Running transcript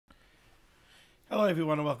Hello,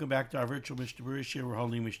 everyone, and welcome back to our virtual Mishnah Berurah share. We're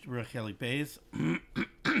holding Mishnah Berurah Cheli Beis.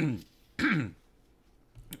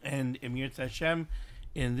 And Emir Hashem,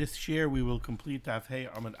 in this share, we will complete Daf Hey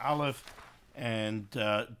Amud Aleph and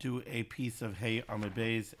do a piece of Hey Amud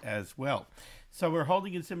Beis as well. So we're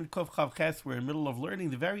holding in Siman Kuf Chav Ches. We're in the middle of learning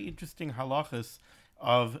the very interesting halachos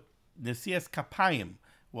of Nesias Kapayim,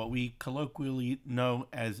 what we colloquially know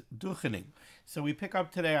as duchening. So we pick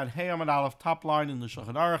up today on Hey Amud Aleph, top line in the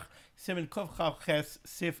Shulchan Aruch, Siman Kuf Chav Ches,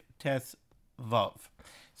 Sif Tes Vav.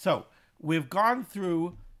 So we've gone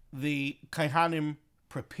through the Kohanim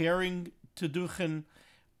preparing to duchen,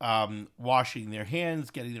 washing their hands,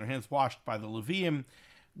 getting their hands washed by the Leviim,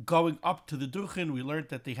 going up to the duchen. We learned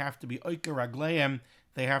that they have to be oiker ragleim,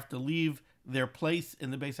 they have to leave their place in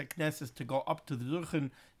the Beis HaKnesses to go up to the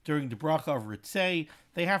duchen during the bracha of Ritzei.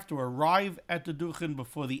 They have to arrive at the duchen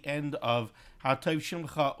before the end of HaTorah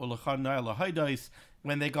Shimcha Ulachan Na'el Haidos.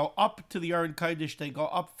 When they go up to the Aron Kodesh, they go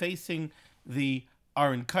up facing the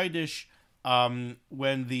Aron Kodesh.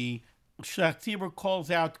 When the Shliach Tzibur calls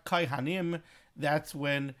out Kohanim, that's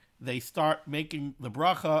when they start making the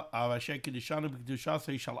bracha of Asher Kedishanu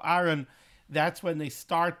B'Kedushasei Shal Aaron. That's when they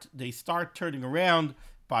start turning around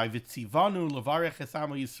by Vitzivanu Levarech Es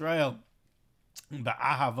Amo Yisrael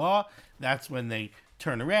Ba'ahava. That's when they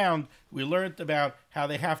turn around. We learned about how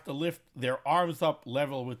they have to lift their arms up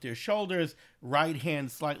level with their shoulders, right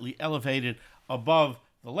hand slightly elevated above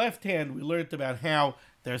the left hand. We learned about how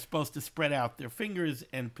they're supposed to spread out their fingers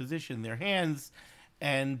and position their hands.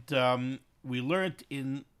 And we learned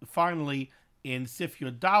finally in Sif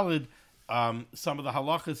Yud Daled some of the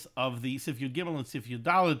halachos of the Sif Yud Gimel and Sif Yud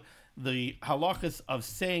Daled, the halachos of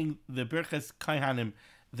saying the Birchas Kohanim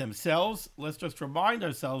themselves. Let's just remind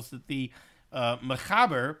ourselves that the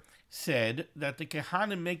Mechaber said that the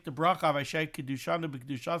Kohanim make the bracha of Asher Kedushanu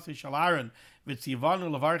B'Kedushasei Shal Aaron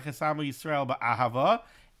V'tzivanu Levarech Es Amo Yisrael Ba'ahava,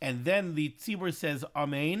 and then the Tzibur says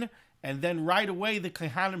Amen, and then right away the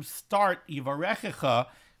Kohanim start Yivarechecha.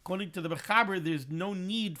 According to the Mechaber, there's no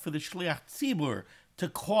need for the Shliach Tzibur to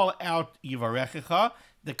call out Yivarechecha.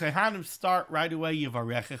 The Kohanim start right away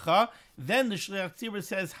Yivarechecha. Then the Shliach Tzibur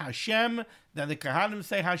says Hashem. Then the Kohanim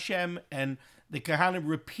say Hashem, and the Kohanim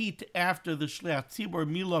repeat after the Shliach Tzibur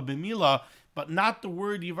Mila b'Mila, but not the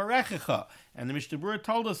word Yivarechecha. And the Mishnah Berurah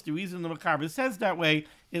told us the reason the Mechaber says that way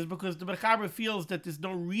is because the Mechaber feels that there's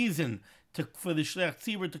no reason for the Shliach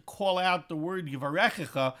Tzibur to call out the word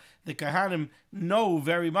Yivarechecha. The Kohanim know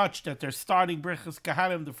very much that they're starting Birchas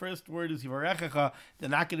Kohanim. The first word is Yivarechecha. They're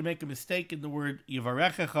not going to make a mistake in the word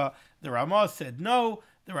Yivarechecha. The Ramah said no.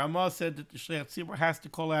 The Ramah said that the Shliach Tzibur has to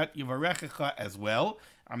call out Yivarechecha as well.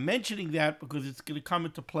 I'm mentioning that because it's going to come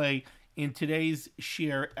into play in today's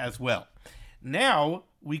share as well. Now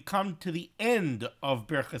we come to the end of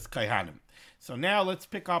Birchas Kohanim. So now let's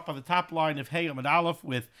pick up on the top line of Hey Amud Aleph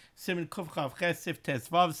with Siman Kuf Chav Ches Sif Tes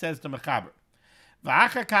Vav. Says the Mechaber,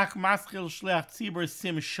 V'achar kach maschil shliach tzibur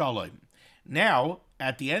sim shalom. Now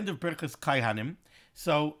at the end of Birchas Kohanim,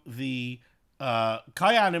 so the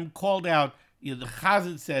Kohanim called out. The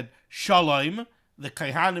Chazan said Shalom. The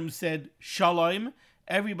Kohanim said Shalom.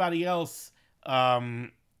 Everybody else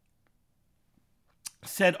said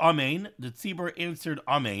Amen. The Tzibur answered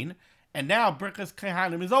Amen. And now Birchas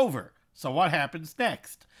Kohanim is over. So what happens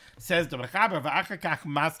next? Says the Mechaber, V'achar kach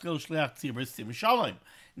maschil shliach tzibur sim shalom.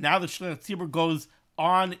 Now the shliach tzibur goes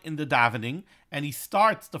on in the davening, and he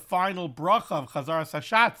starts the final bracha of Chazaras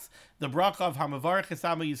Hashatz, the bracha of Hamavarech Es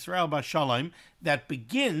Amo Yisrael B'Shalom, that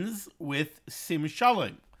begins with Sim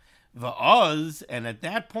Shalom. V'oz, and at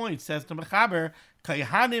that point, says the Mechaber,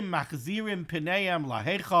 Kohanim machzirim pineiam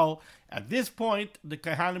lahechal. At this point, the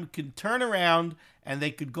Kohanim can turn around and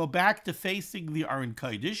they could go back to facing the Aron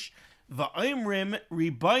Kodesh. V'oimrim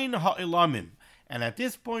ribayin ha'ilamim. And at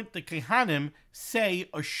this point, the Kohanim say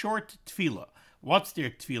a short tefillah. What's their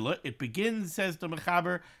tefillah? It begins, says the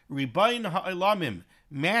Mechaber, ribayin ha'ilamim,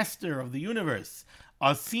 master of the universe.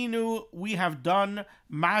 Asinu, we have done,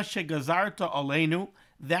 ma shegazarta aleinu,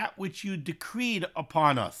 that which you decreed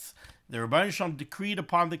upon us. The Rebbeinu Shalom decreed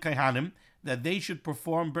upon the Kohanim that they should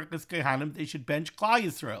perform Birchas Kohanim, they should bench Klal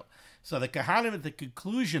Yisrael. So the Kohanim, at the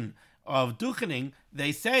conclusion of duchening,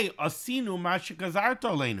 they say, Asinu ma shegazarta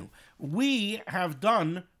aleinu. We have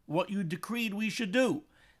done what you decreed we should do.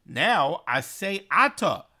 Now, I say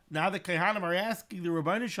Ata. Now the Kohanim are asking the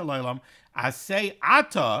Rebbeinu Shalom, I say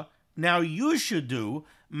Ata, now you should do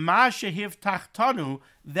Ma shehivtachtanu,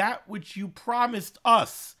 that which you promised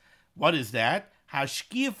us. What is that?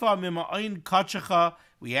 Hashkifa mima'ayin kachacha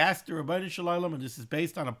We asked the Rabbeinu Shalom, and this is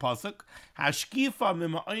based on a pasuk, Hashkifa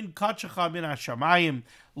mima'in kachacha min hashamayim,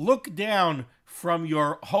 look down from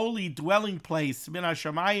your holy dwelling place, min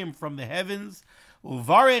hashamayim, from the heavens,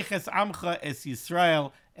 uvarech es amcha es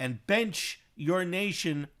Yisrael, and bench your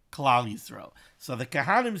nation, Klal Yisrael. So the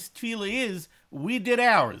Kohanim's tefillah is, we did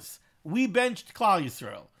ours. We benched Klal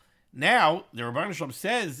Yisrael. Now, the Rabbeinu Shalom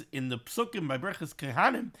says in the Psukim by Birchas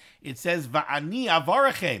Kohanim, it says, Va'ani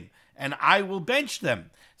avarachem, and I will bench them.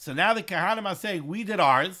 So now the Kohanim are saying, we did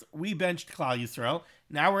ours, we benched Klal Yisrael.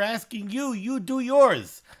 Now we're asking you, you do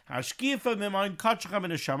yours. Hashkifa mimayin kachcha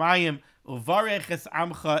min hashamayim, uvarech es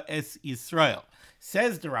amcha es Yisrael.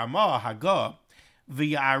 Says the Ramah Hagah,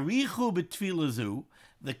 V'yarichu b'tfilah zu,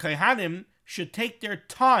 the Kohanim should take their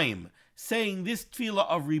time saying this tefillah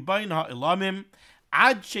of Ribayin Ha'ilamim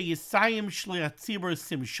ad sheyisayim shliach tzibur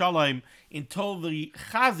sim shalom, until the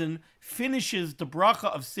chazan finishes the bracha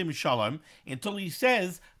of sim shalom, until he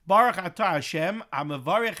says Baruch atah Hashem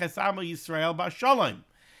hamavarech es amo Yisrael b'shalom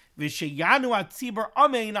v'sheyanu atzibur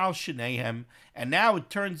amen al shneihem. And now it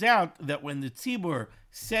turns out that when the tzibur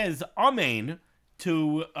says amen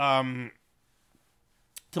to the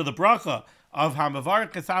bracha of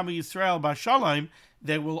hamavarech es amo Yisrael b'shalom,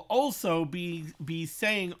 they will also be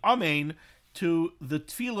saying amen to the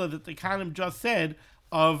tefillah that the Kohanim just said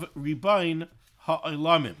of Ribayin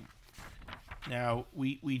Ha'olamim. Now,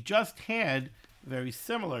 we just had very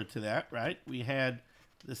similar to that, right? We had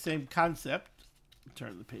the same concept.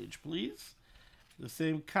 Turn the page, please. The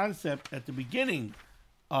same concept at the beginning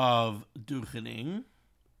of Duchening.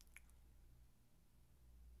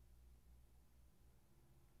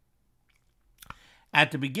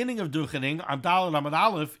 At the beginning of Duchening, on Daled Amud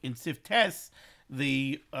Aleph in Sif Tes,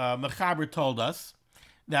 the Mechaber told us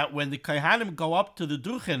that when the Kohanim go up to the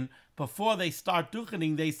Duchen, before they start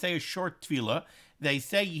Duchening, they say a short tefillah. They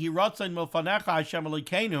say, Yehi Ratzon Milfanecha Hashem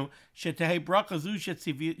Elokeinu, Shetehei Bracha Zu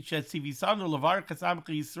Shetzivisanu Levarech Es Amcha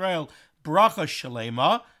Yisrael Bracha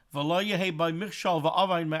Shalema, V'lo Yehei B'ay Michshal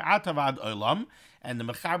V'avayin Me'atav Ad Olam. And the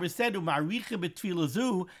Mechaber said, U'ma'aricha b'tefillah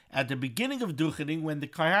zu, at the beginning of Duchening, when the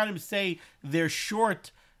Kohanim say their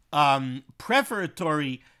short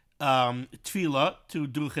preparatory tefillah to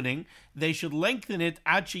Duchening, they should lengthen it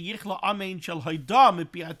ad sheyichla amen shel haida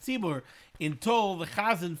mipi hatzibur, until the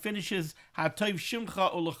chazan finishes hatov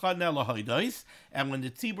shimcha ulachanel lahaidos. And when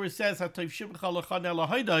the tzibur says hatov shimcha ulachanel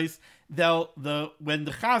lahaidos, when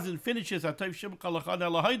the chazan finishes hatov shimcha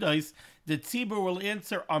ulachanel lahaidos, the tzibur will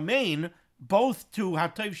answer amen both to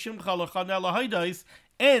hatov shimcha ulachanel lahaidos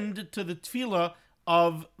and to the tefillah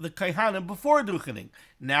of the Kohanim before Duchening.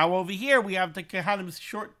 Now over here we have the Kohanim's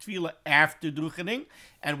short tefillah after Duchening,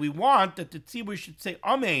 and we want that the tzibur should say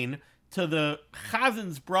amen to the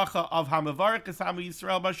chazan's bracha of hamavarech es amo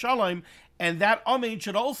Yisrael b'shalom, and that amen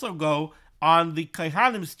should also go on the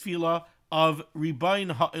Kohanim's tefillah of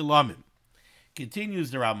Ribayin Ha'ilamim.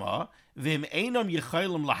 Continues the Ramah, v'im einam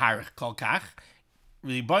yecholim laharich kol kach.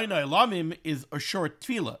 Ribayin Ha'ilamim is a short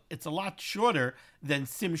tefillah. It's a lot shorter than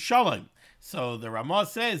sim shalom. So the Ramah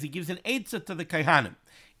says, he gives an eitzah to the Kohanim.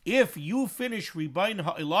 If you finish Ribayin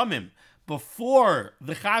Ha'ilamim before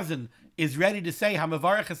the chazan is ready to say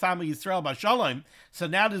hamavarech es amo Yisrael b'shalom, so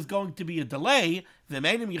now there's going to be a delay.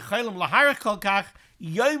 V'meinim yichaylim laharich kol kach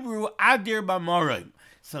yomru adir b'marim.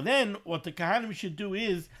 So then what the Kohanim should do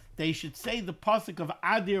is they should say the pasuk of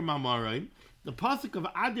adir b'marim. The pasuk of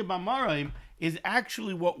adir b'marim is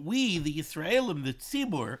actually what we, the Yisraelim, the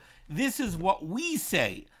tzibur, this is what we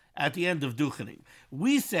say at the end of Duchening.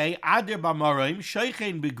 We say, Adir b'marim,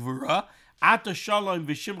 sheichein b'gvura, ata shalom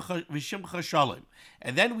v'shimcha shalom.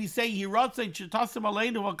 And then we say, Hiratzein shetasim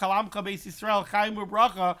aleinu v'kalamcha beis Yisrael chayim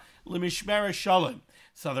v'bracha l'mishmera shalom.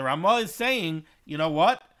 So the Ramah is saying, you know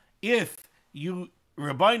what? If Ribayin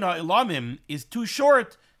Ha'ilamim is too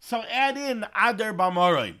short, so add in Adir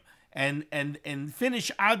b'marim. And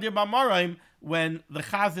finish Adir b'marim when the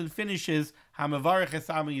chazan finishes hamavarech es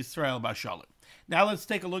amo Yisrael b'shalom. Now let's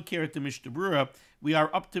take a look here at the Mishnah Berurah. We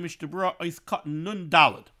are up to Mishnah Berurah Ois Katan Nun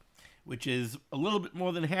Daled, which is a little bit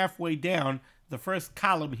more than halfway down the first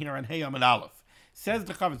column here on Hey Amud Aleph. Says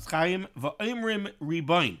the Chavetz Chaim, V'oimrim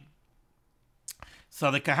Ribayin.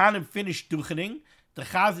 So the Kohanim finished Duchening. The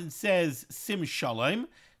Chazan says Sim Shalom.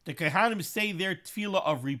 The Kohanim say their tefillah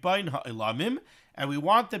of Ribayin Ha'ilamim, and we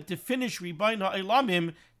want them to finish Ribayin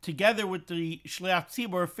Ha'ilamim together with the Shliach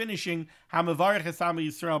Tzibur finishing Hamavarech es amo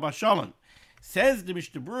Yisrael b'shalom. Says the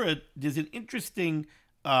Mishnah Berurah, there's an interesting,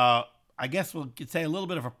 I guess we could say a little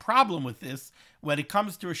bit of a problem with this when it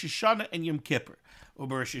comes to Rosh Hashanah and Yom Kippur.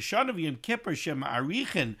 Uber Rosh Hashanah and Yom Kippur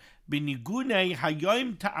shema'arichen b'nigunei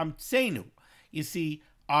hayom ta'amtzenu. You see,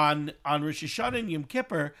 on Rosh Hashanah and Yom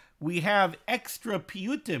Kippur, we have extra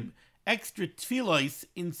piyutim, extra tfilos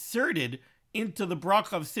inserted into the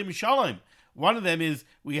bracha of Sim Shalom. One of them is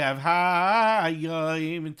we have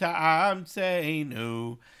Hayom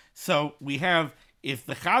Ta'amseinu. So we have, if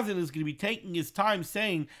the Chazan is going to be taking his time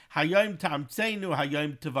saying Hayom Ta'amseinu,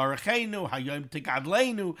 Hayom Tevarachenu, Hayom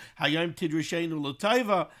Tegadleinu, Hayom Tidrashenu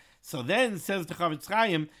L'Taiva. So then says the Chavetz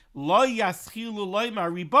Chaim, Lo Yaschilu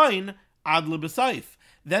Loimar Ribain Ad L'B'Saif.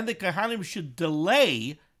 Then the Kohanim should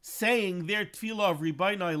delay saying their tefillah of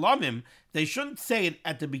Ribain Olamim. They shouldn't say it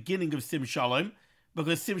at the beginning of Sim Shalom,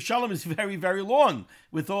 because Sim Shalom is very, very long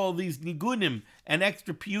with all these nigunim and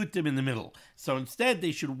extra piyutim in the middle. So instead,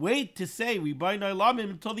 they should wait to say Ribain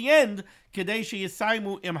Olamim until the end, Kadei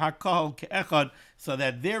Yisaimu Im HaKahal Ke'echad, so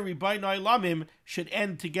that their Ribain Olamim should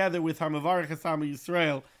end together with Hamavarech Hasam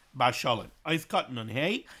Yisrael Bashalom. Ois Katan on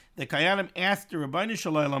Hey, the Kohanim asked the Ribono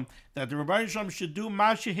Shel Olam that the Ribono Shel Olam should do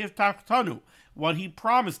Masha Hivtachtanu, what he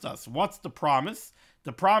promised us. What's the promise?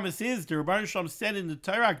 The promise is, the Ribono Shel Olam said in the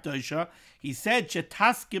Torah Kedosha, he said,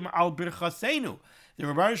 Shetaskim al birchasenu. The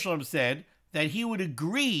Ribono Shel Olam said that he would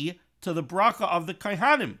agree to the bracha of the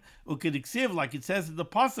Kohanim. Ukediksiv, like it says in the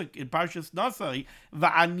Pasuk in Parshas Nasai,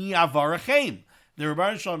 Va'ani avarachem. The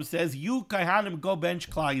Ribono Shel Olam says, you Kohanim go bench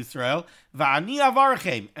Klal Yisrael, Va'ani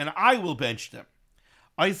avarachem, and I will bench them.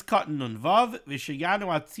 Ois Katan Nun Vav, V'sheyanu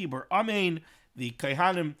atzibur amein. The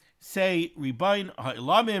Kohanim say Ribain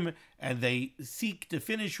Ha'olamim, and they seek to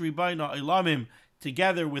finish Ribain Ha'olamim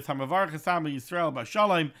together with Hamavarech Hasam Yisrael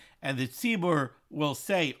Bashalom, and the Tzibur will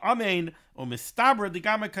say Amen, U'mistabra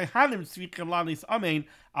Degama Kohanim Tzvichim Lanis Amen,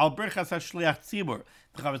 Al Birchas HaShliach Tzibur.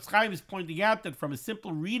 The Chavetz Chaim is pointing out that from a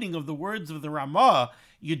simple reading of the words of the Ramah,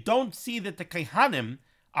 you don't see that the Kohanim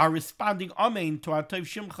are responding Amen to Atov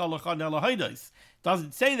Shimcha L'cha Nelahodos.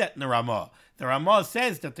 Doesn't say that in the Ramah. The Ramah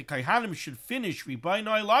says that the Kohanim should finish Ribain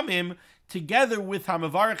Olamim together with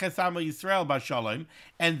Hamavarech Hasam Yisrael Bashalom,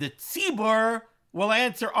 and the Tzibur will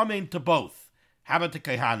answer Amen to both. How about the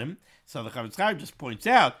Kohanim? So the Chavetz Chaim just points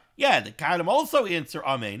out, yeah, the Kohanim also answer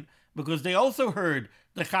Amen, because they also heard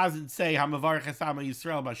the Chazan say Hamavarech Hasam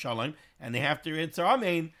Yisrael Bashalom, and they have to answer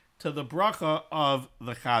Amen to the bracha of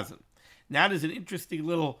the Chazan. Now there's an interesting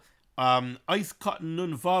little Ois Katan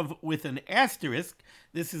Nun Vav with an asterisk.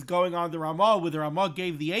 This is going on the Ramah, where the Ramah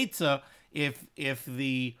gave the Eitzah, if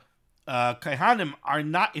the Kohanim are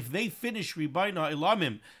not, if they finish Ribain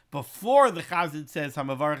Olamim before the Chazan says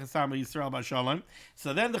Hamavarech Hasam Yisrael Bashalom,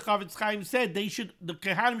 so then the Chavetz Chaim said the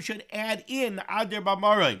Kohanim should add in Ader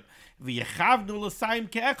B'Marim, V'yechavnu l'sayim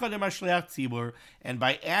ke'echad im hashliach tzibur, and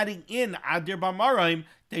by adding in Ader B'Marim,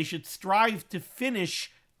 they should strive to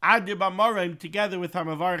finish Adir B'Marim together with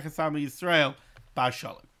Hamavarech Hasam Yisrael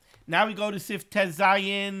Bashalom. Now we go to Sif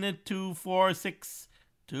Tezayin 246,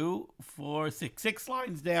 6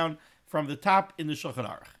 lines down from the top in the Shulchan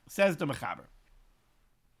Aruch. Says the Mechaber,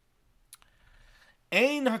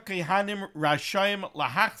 Ein HaKohanim Rashayim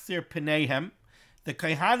Lahachzir Pneihem. The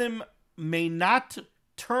Kohanim may not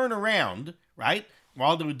turn around, right?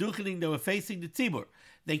 While they were duchening, they were facing the Tzibur.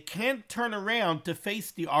 They can't turn around to face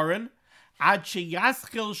the Aron, Ad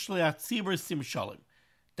sheyaschil shliach tzibur sim shalom.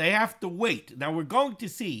 They have to wait. Now we're going to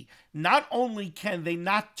see, not only can they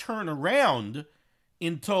not turn around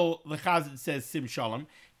until the Chazan says sim shalom,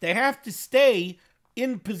 they have to stay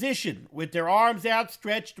in position with their arms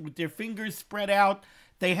outstretched, with their fingers spread out.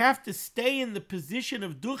 They have to stay in the position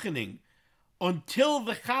of duchening until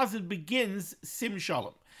the Chazan begins sim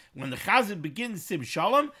shalom. When the Chazan begins sim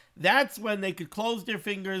shalom, that's when they could close their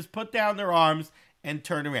fingers, put down their arms, and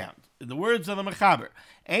turn around. In the words of the Mechaber,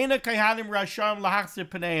 Eina Kohanim Rasham Lahachzir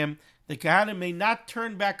Pneihem, the Kohanim may not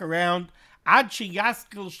turn back around Ad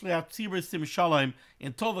sheyaskil shliach tzibur sim shalom,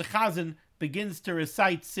 until the Chazan begins to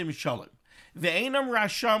recite sim shalom. Ve'enam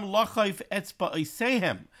Rasham Lachayf Etzba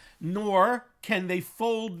Oisehem, nor can they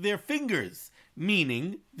fold their fingers,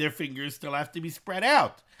 meaning their fingers still have to be spread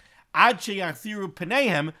out. Ad sheyachziru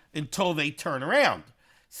Pneihem, until they turn around.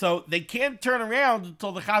 So they can't turn around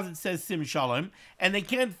until the Chazan says sim shalom, and they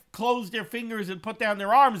can't close their fingers and put down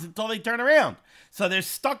their arms until they turn around. So they're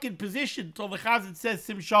stuck in position until the Chazan says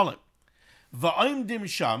sim shalom. Va'oimdim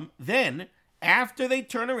sham, then, after they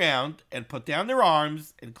turn around and put down their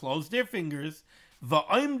arms and close their fingers,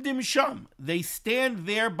 va'oimdim sham, they stand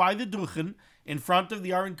there by the duchen in front of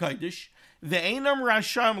the Aron Kodesh, ve'enam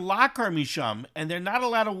rasham lakar misham, and they're not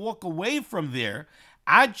allowed to walk away from there,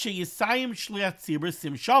 Ad sheyisayim shliach tzibur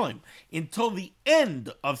sim shalom, until the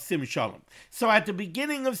end of sim shalom. So at the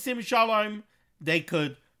beginning of sim shalom, they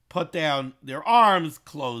could put down their arms,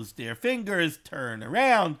 close their fingers, turn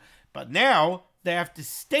around, but now they have to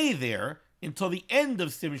stay there until the end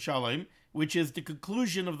of sim shalom, which is the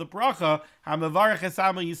conclusion of the bracha, Hamavarech es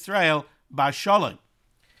Amo Yisrael Bashalom.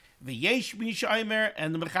 The Yesh Mishaimer,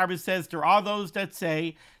 and the Mechaber says there are those that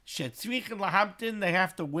say Shetzrichen lahamtin, they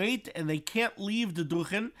have to wait and they can't leave the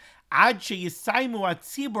duchen ad sheyisaimu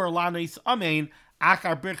atzibor laneis amein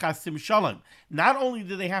achar birchas sim shalom. Not only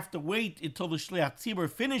do they have to wait until the shliach tzibor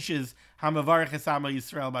finishes Hamavarech es Amo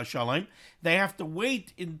Yisrael Bashalom, they have to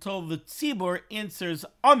wait until the tzibor answers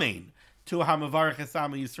amein to Hamavarech es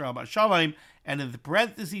Amo Yisrael Bashalom. And in the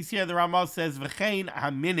parentheses here, the Ramah says v'chein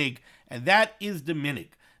haminig, and that is the minig.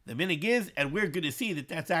 The minig is, and we're going to see that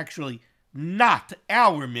that's actually not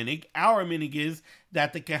our minig. Our minig is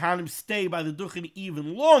that the Kohanim stay by the duchen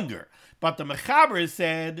even longer. But the Mechaber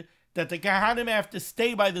said that the Kohanim have to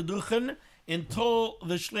stay by the duchen until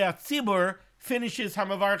the Shliach Tzibur finishes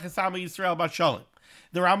Hamavarech es Amo Yisrael Bashalom.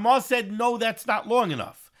 The Ramah said, no, that's not long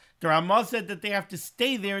enough. The Ramah said that they have to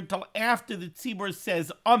stay there until after the Tzibur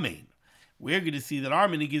says Amen. We're going to see that our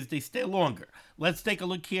minig is they stay longer. Let's take a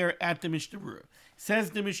look here at the Mishnah Berurah.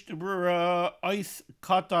 Says the Mishnah Berurah, Ois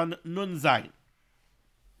Katan Nun Zayin.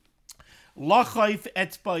 Lachayf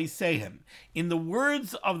etzba yisehem. In the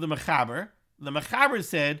words of the Mechaber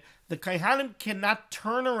said, the Kohanim cannot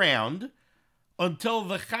turn around until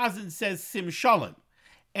the Chazan says Sim Shalom.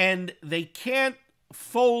 And they can't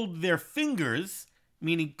fold their fingers,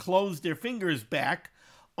 meaning close their fingers back,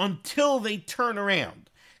 until they turn around.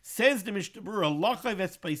 Says the Mishnah Berurah, Lachayv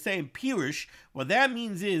Espaisei Pirush, what that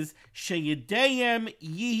means is, Sheyedeyem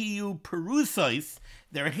Yihiyu Perusais,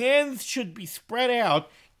 their hands should be spread out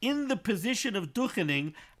in the position of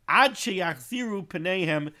duchening, Ad Sheyachziru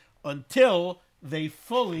Penehem, until they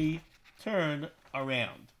fully turn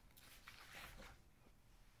around.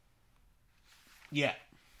 Yeah.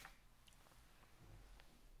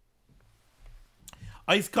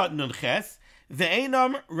 Eiskat Nun Ches,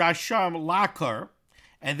 Ve'enam Rasham Lakar.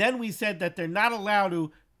 And then we said that they're not allowed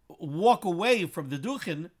to walk away from the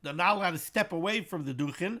duchen, they're not allowed to step away from the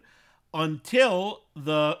duchen until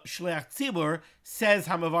the Shliach Tzibur says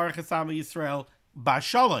Hamavarech es Amo Yisrael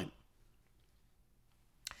Bashalom.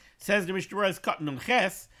 Says the Mishnah Berurah Katan Nun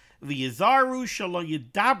Ches, V'yizaru shelo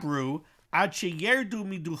yidabru ad sheyerdu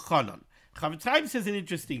miduchanon. Chavetz Chaim says an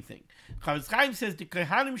interesting thing. Chavetz Chaim says the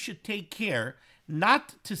Kohanim should take care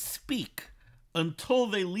not to speak until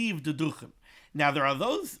they leave the duchen. Now, there are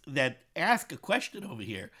those that ask a question over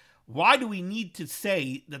here. Why do we need to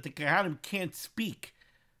say that the Kohanim can't speak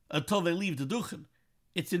until they leave the duchen?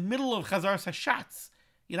 It's in the middle of Chazar Hashatz.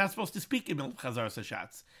 You're not supposed to speak in the middle of Chazar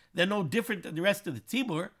Hashatz. They're no different than the rest of the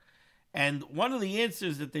Tzibur. And one of the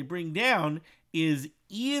answers that they bring down is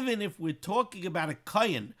even if we're talking about a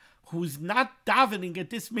Kohen who's not davening at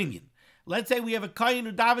this minyan. Let's say we have a Kohen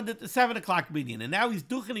who davened at the 7 o'clock minyan, and now he's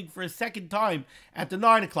duchening for a second time at the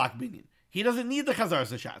 9 o'clock minyan. He doesn't need the Chazar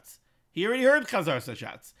Hashatz. He already heard Chazar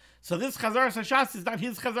Hashatz. So this Chazar Hashatz is not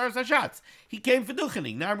his Chazar Hashatz. He came for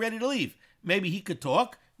duchening. Now I'm ready to leave. Maybe he could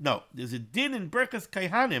talk. No. There's a din in Birchas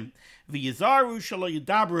Kohanim. V'yizaru shelo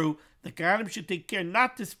yidabru. The Kohanim should take care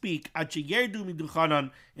not to speak ad sheyerdu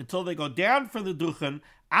miduchanan, until they go down from the duchen.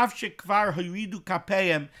 Af shekvar hayridu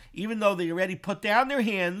kapeim. Even though they already put down their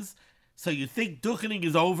hands. So you think duchening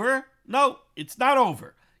is over? No, it's not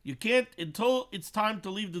over. You can't, until it's time to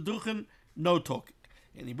leave the duchen, no talking.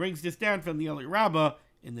 And he brings this down from the Eli Rabbah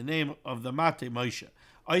in the name of the Mate Moshe.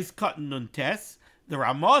 Ois Katan Nun Tes, the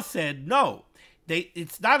Ramah said, no,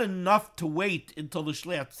 it's not enough to wait until the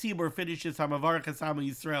Shliach Tzibur finishes Hamavarech es Amo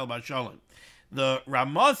Yisrael Bashalom. The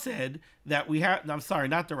Ramah said that we have, no, I'm sorry,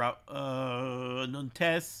 not the Ramah, Nun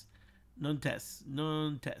Tes.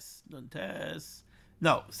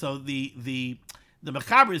 No, so the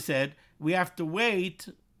Mechaber said we have to wait.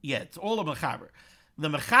 Yeah, it's all a Mechaber. The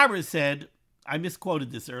Mechaber said, I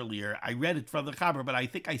misquoted this earlier. I read it from the Mechaber, but I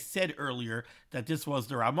think I said earlier that this was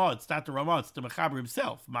the Ramah. It's not the Ramah, it's the Mechaber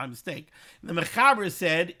himself. My mistake. The Mechaber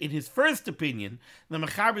said, in his first opinion, the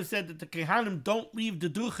Mechaber said that the Kohanim don't leave the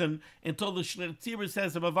duchen until the Shliach Tzibur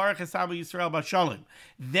says, Hamavarech es Amo Yisrael Bashalom.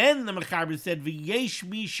 Then the Mechaber said, V'yesh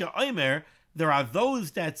mi she'omer, there are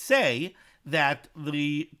those that say that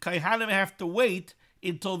the Kohanim have to wait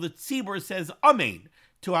until the Tzibur says Amen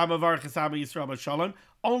to Hamavarech es Amo Yisrael Bashalom.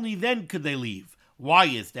 Only then could they leave. Why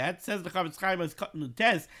is that? Says the Chavetz Chaim as Katan Nun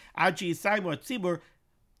Tes, Ad Sheyisaimu Tzibur.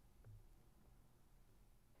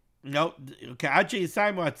 No, okay, Ad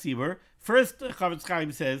Sheyisaimu Tzibur. First, the Chavetz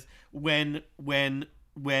Chaim says when the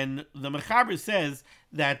Mechaber says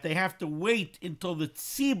that they have to wait until the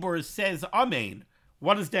Tzibur says Amen.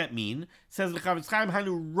 What does that mean? Says the Chavetz Chaim,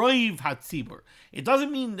 Hanu Roiv HaTzibur. It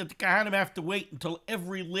doesn't mean that the Kohanim have to wait until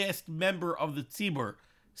every last member of the Tzibur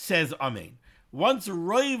says Amen. Once a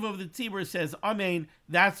roiv of the tzibur says amen,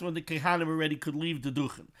 that's when the Kohanim already could leave the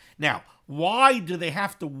duchen. Now, why do they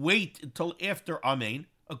have to wait until after amen?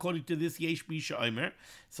 According to this Yesh Bisha Omer,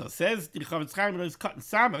 so says the Chavetz Chaim is cut in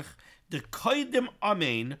Samach, the koidim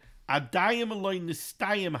amen adayim aloi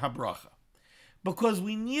nistayim habracha, because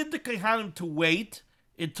we need the Kohanim to wait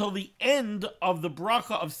until the end of the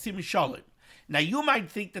bracha of Sim Shalom. Now, you might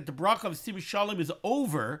think that the bracha of Sim Shalom is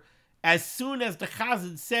over as soon as the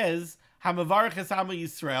Chazan says Hamavarech es Amo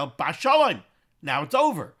Yisrael Bashalom. Now it's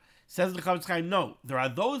over. Says the Chavetz Chaim, no. There are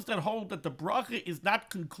those that hold that the bracha is not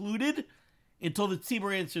concluded until the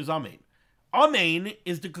tzibur answers amen. Amen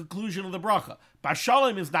is the conclusion of the bracha.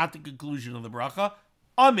 Bashalom is not the conclusion of the bracha.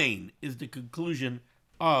 Amen is the conclusion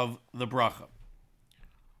of the bracha.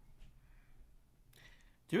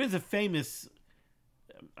 There is a famous,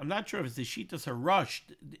 I'm not sure if it's the Shitas Harash.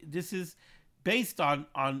 This is based on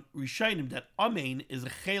Rishonim, that amen is a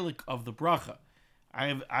chelik of the bracha.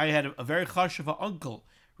 I had a very chashuv uncle,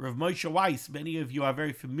 Rav Moshe Weiss. Many of you are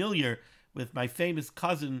very familiar with my famous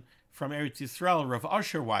cousin from Eretz Yisrael, Rav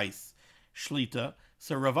Asher Weiss Shlita.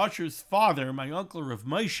 So Rav Asher's father, my uncle Rav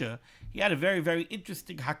Moshe, he had a very, very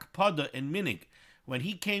interesting hakpada and minig. When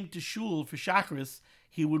he came to shul for Shacharis,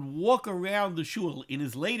 he would walk around the shul. In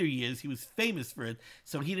his later years, he was famous for it,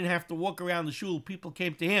 so he didn't have to walk around the shul. People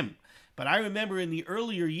came to him. But I remember in the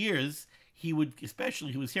earlier years, he would,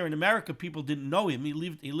 especially he was here in America, people didn't know him. He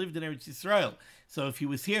lived in Eretz Yisrael. So if he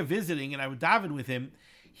was here visiting and I would daven with him,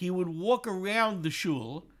 he would walk around the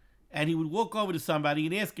shul and he would walk over to somebody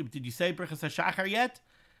and ask him, did you say Birchas HaShachar yet?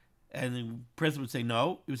 And the person would say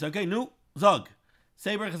no. He would say, okay, no, Zog,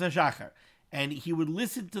 say Birchas HaShachar. And he would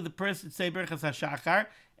listen to the person say Birchas HaShachar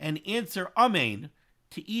and answer amen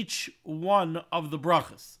to each one of the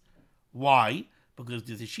brachas. Why? Because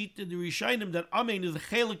there's a sheet in the Rishonim that amen is a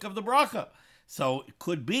chelik of the bracha. So it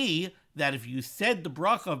could be that if you said the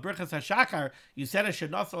bracha of Birchas HaShachar, you said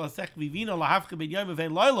Hashanasal Hasech Vivino Lahavcha Ben Yom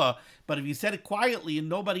Vein Loila, but if you said it quietly and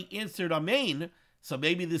nobody answered amen, so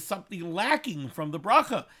maybe there's something lacking from the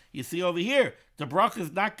bracha. You see over here, the bracha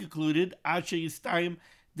is not concluded. Asher Yistayim,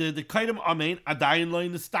 the kaidim amen adayin lo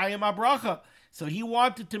nistayim abracha. So he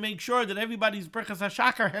wanted to make sure that everybody's Birchas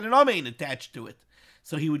HaShachar had an amen attached to it.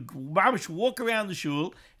 So he would walk around the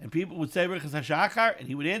shul, and people would say Birchas HaShachar, and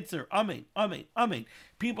he would answer amen, amen, amen.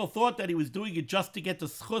 People thought that he was doing it just to get the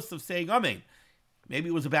schus of saying amen. Maybe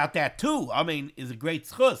it was about that too. Amen is a great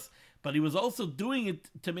schus, but he was also doing it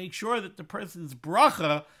to make sure that the person's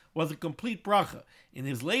bracha was a complete bracha. In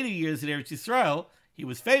his later years in Eretz Yisrael, he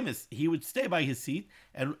was famous. He would stay by his seat,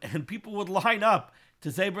 and people would line up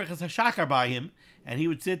to say Birchas HaShachar by him, and he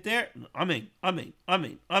would sit there, amen, amen,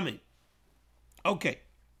 amen, amen. Okay.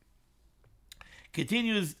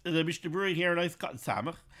 Continues the Mishnah Berurah here in Eis Kat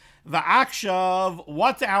Samach. Va'akshav,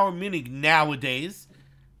 what's our minig nowadays?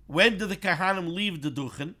 When do the Kohanim leave the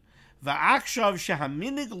duchen? Va'akshav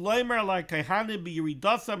shehaminig loimer la Kohanim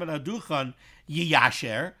biyiridasam and aduchan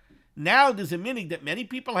yiyasher. Now there's a minig that many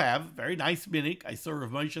people have, very nice minig. I saw Rav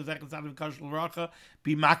Moshe Zechon Kashal Racha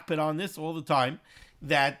be makpid on this all the time,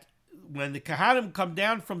 that when the Kohanim come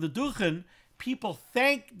down from the duchen, people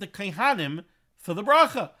thank the Kohanim for the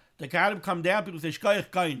bracha. The Kohanim come down, people say, Shkoyach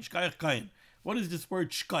Kayin, Shkoyach Kayin. What is this word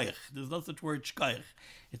Shkoyach? There's no such word Shkoyach.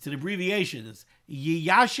 It's an abbreviation. It's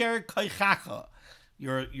Yiyasher Koichacha.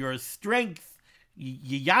 Your strength,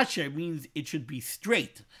 Yiyasher means it should be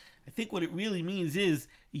straight. I think what it really means is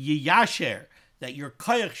Yiyasher, that your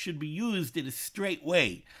Koyach should be used in a straight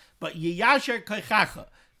way. But Yiyasher Koichacha,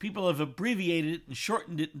 people have abbreviated it and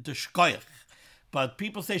shortened it into Shkoyach. But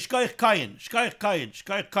people say Shkoyach Kayin, Shkoyach Kayin,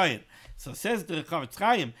 Shkoyach Kayin. So says the Chavetz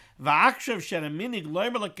Chaim, Va'akshav shenaminig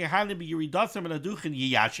loimer leKohanim b'yiridasam aduchen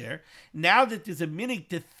yiyasher. Now that there's a minig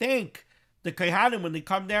to thank the Kohanim when they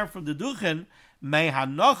come down from the duchen,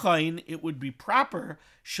 mehanochain, it would be proper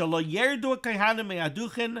shelo yerdu Kohanim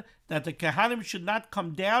me'aduchen, that the Kohanim should not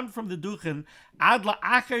come down from the duchen ad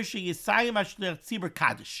la'acher sheyisayim ashler tzibur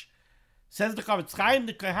kaddish. Says the Chavetz Chaim,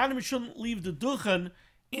 the Kohanim shouldn't leave the duchen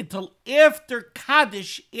until after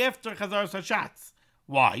kaddish, after chazaras hashatz.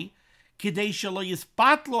 Why? Kidei shelo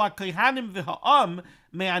yispatlo haKohanim v'ha'am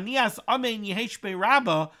me'anias amen yehesh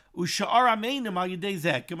be'rabba u'sha'ar amenim al yedei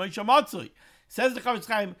zeh k'may shamatzui. Says the Chavetz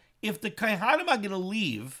Chaim, if the Kohanim are going to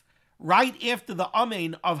leave right after the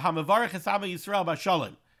amen of Hamavarech es Amo Yisrael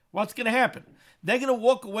Bashalom, what's going to happen? They're going to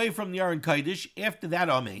walk away from the Aron Kodesh after that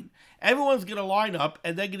amen. Everyone's going to line up,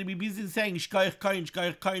 and they're going to be busy saying Shkoyach Kayin,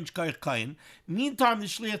 Shkoyach Kayin, Shkoyach Kayin. Meantime, the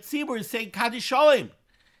Shliach Tzibur is saying Kaddish Shalom.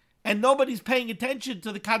 And nobody's paying attention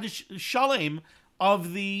to the Kaddish Shalom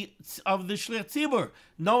of the Shliach Tzibur.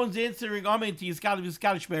 No one's answering Amen to Yiskal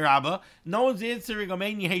Shmei Rabba. No one's answering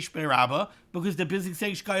Amen Yehei Shmei Rabba because they're busy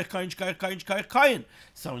saying Shkoyach Koyin, Shkoyach Koyin, Shkoyach Koyin.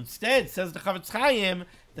 So instead, says the Chavetz Chaim,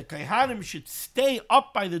 the Kohanim should stay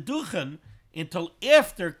up by the Duchen until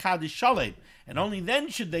after Kaddish Shalom, and only then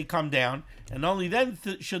should they come down, and only then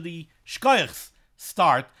should the Shkoyachs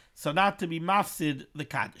start, so not to be mafsid the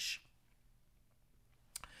Kaddish.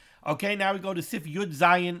 Okay, now we go to Sif Yud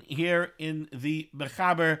Zayin here in the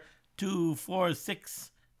Mechaber,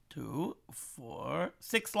 6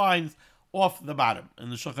 lines off the bottom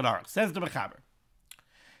in the Shulchan Aruch. Says the Mechaber,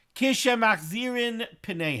 Kishe machzirin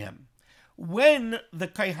pinehem, when the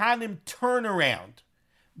Kohanim turn around,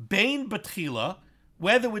 Bein Batchila,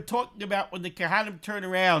 whether we're talking about when the Kohanim turn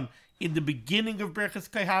around in the beginning of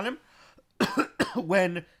Birchas Kohanim,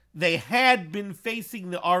 when they had been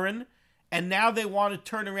facing the Aron, and now they want to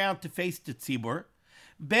turn around to face the Tzibur,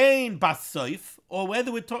 Bein Basoif, or whether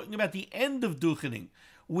we're talking about the end of Duchening,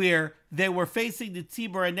 where they were facing the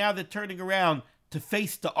Tzibur and now they're turning around to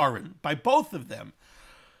face the Aron. By both of them,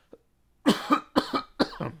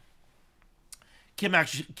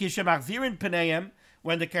 Kishemachzirin Paneim,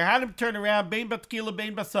 when the Kohanim turn around, Bein Batkila,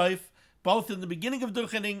 Bein Basoif, both in the beginning of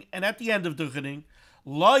Duchening and at the end of Duchening,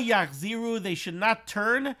 Lo Yachziru, they should not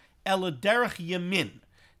turn, Ela Derech Yamin.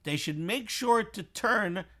 They should make sure to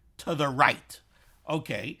turn to the right.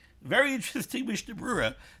 Okay, very interesting Mishnah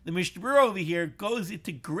Berurah. The Mishnah Berurah over here goes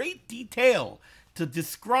into great detail to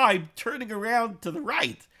describe turning around to the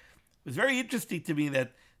right. It was very interesting to me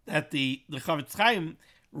that the Chavetz Chaim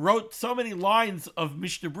wrote so many lines of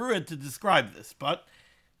Mishnah Berurah to describe this, but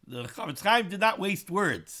the Chavetz Chaim did not waste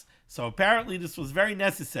words. So apparently this was very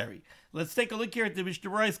necessary. Let's take a look here at the Mishnah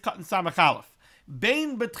Berurah's Katan Samach Aleph.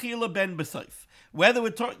 Bein Betchila Ben Besoif. Whether we're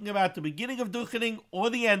talking about the beginning of Duchening or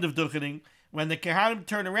the end of Duchening, when the Kohanim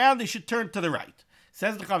turn around, they should turn to the right.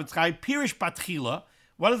 Says the Chavetz Chaim, Pirish Batchila.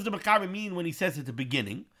 What does the Mechaber mean when he says at the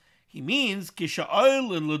beginning? He means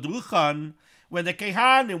Kisha'ol and L'Duchan, when the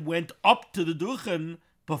Kohanim went up to the Duchen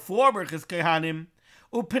before Birchas Kohanim,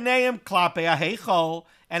 Upeneim Klape HaHeichal,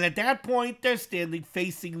 and at that point they're standing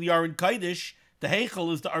facing the Aron Kodesh. The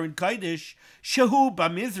Heichal is the Aron Kodesh. Shehu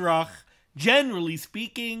B'Mizrach. Generally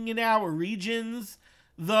speaking, in our regions,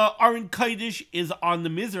 the Aron Kodesh is on the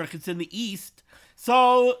Mizrach, it's in the east.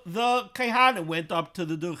 So the Kohanim went up to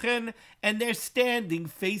the Duchen, and they're standing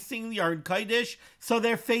facing the Aron Kodesh, so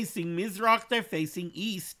they're facing Mizrach, they're facing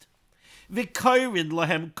east. V'koirin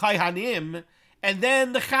lahem Kohanim, and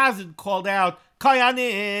then the Chazan called out,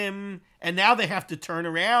 Kohanim, and now they have to turn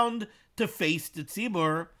around to face the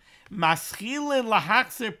Tzibur. Maschilin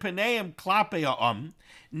lahachzer peneim klape ha'am.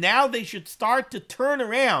 Now they should start to turn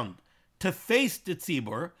around to face the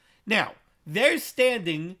Tzibur. Now, they're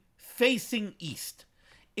standing facing east.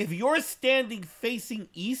 If you're standing facing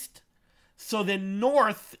east, so then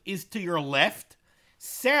north is to your left,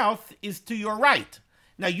 south is to your right.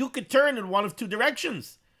 Now, you could turn in one of two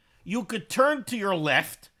directions. You could turn to your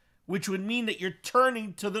left, which would mean that you're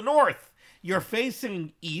turning to the north. You're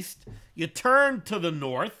facing east, you turn to the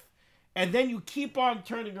north, and then you keep on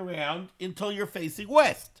turning around until you're facing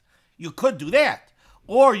west. You could do that.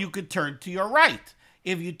 Or you could turn to your right.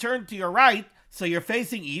 If you turn to your right, so you're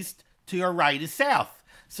facing east, to your right is south.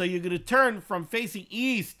 So you're going to turn from facing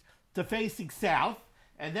east to facing south,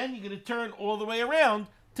 and then you're going to turn all the way around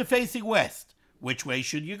to facing west. Which way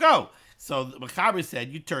should you go? So the Mechaber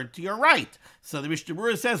said you turn to your right. So the Mishnah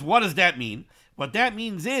Berurah says, what does that mean? What that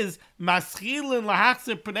means is, Maschilin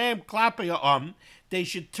lahachzer pneim klape ha'am. They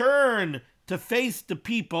should turn to face the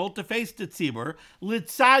people, to face the tzibur.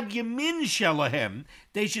 Litzad yamin shelahem.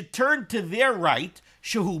 They should turn to their right,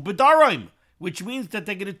 shehu b'darim, which means that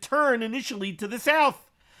they're going to turn initially to the south.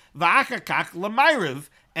 V'achakach l'mayriv,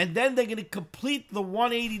 and then they're going to complete the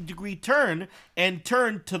 180-degree turn and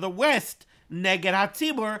turn to the west, neged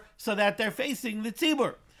hatzibur, so that they're facing the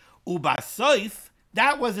tzibur. Ubasoif,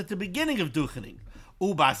 that was at the beginning of Duchening.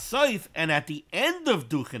 Ubasoif, and at the end of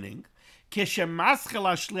Duchening, Kishemaschel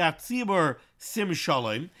Shliach Tzibur Sim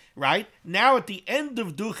Shalom, right? Now at the end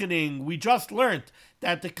of Duchening, we just learned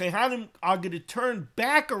that the Kohanim are going to turn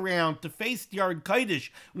back around to face the Aron Kodesh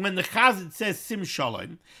when the Chazan says Sim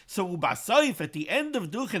Shalom. So Ubasoif, at the end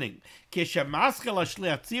of Duchening, Kishemaschel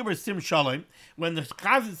Shliach Tzibur Sim Shalom, when the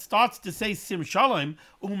Chazan starts to say Sim Shalom,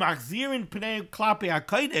 Umachzirin Pnei Klape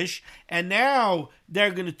HaKodesh, and now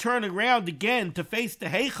they're going to turn around again to face the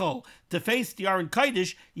Heichal, to face the Aron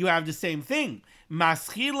Kodesh, you have the same thing.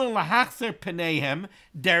 Maschilin lahachzer peneihem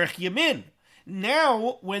derech yamin.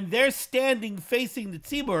 Now, when they're standing facing the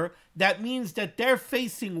tzibur, that means that they're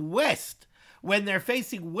facing west. When they're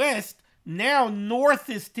facing west, now north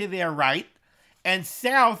is to their right, and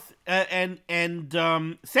south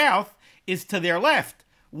south is to their left.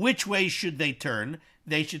 Which way should they turn?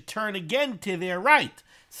 They should turn again to their right.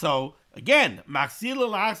 So again,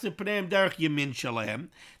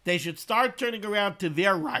 they should start turning around to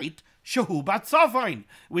their right,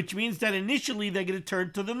 which means that initially they're going to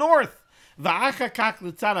turn to the north.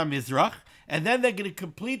 And then they're going to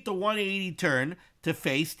complete the 180 turn to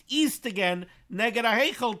face east again, neged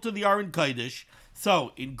ha'heichel, to the Aron Kodesh.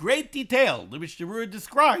 So, in great detail, the Mishnah Berurah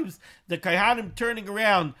describes the Kohanim turning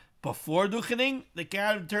around before duchening, the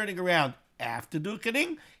Kohanim turning around after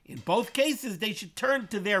duchening. In both cases, they should turn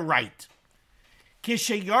to their right.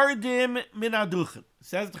 Kishayardim min aduchen,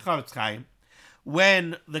 says the Chavetz Chaim,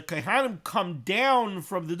 when the Kohanim come down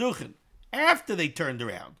from the duchen, after they turned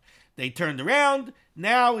around,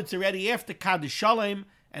 now it's already after Kaddish Shalom,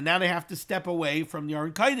 and now they have to step away from the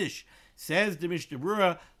Aron Kodesh. Says the Mishnah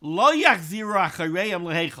Berurah, Lo yachziru achareim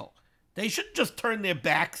leheichel. They shouldn't just turn their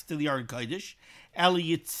backs to the Aron Kodesh. El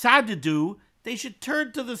yitzadadu, they should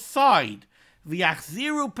turn to the side.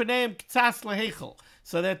 V'yachziru paneim k'tzas leheichel,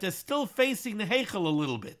 so that they're still facing the heichel a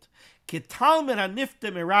little bit. K'talmid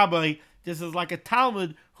hanifta merabbai, this is like a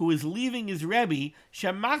Talmud who is leaving his Rebbe.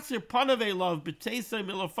 Shemachzir panav elav b'tzeisai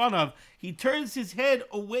milafanav. He turns his head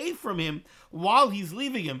away from him while he's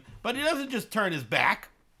leaving him, but he doesn't just turn his back.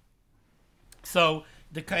 So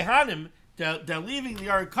the Kohanim, they're leaving the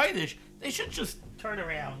Aron Kodesh. They should just turn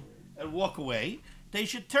around and walk away. They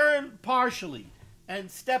should turn partially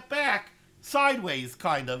and step back sideways,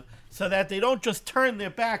 kind of, so that they don't just turn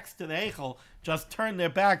their backs to the Eichel, just turn their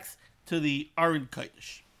backs to the Aron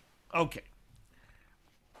Kodesh. Okay.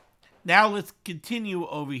 Now let's continue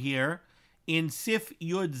over here in Sif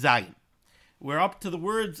Yud Zayin. We're up to the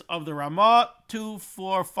words of the Ramah, 2,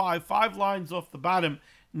 4, 5 lines off the bottom,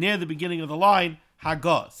 near the beginning of the line.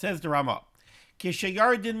 Hagah, says the Ramah.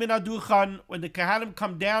 Kishayardin min aduchan, when the Kohanim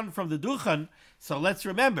come down from the duchan, so let's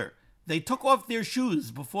remember, they took off their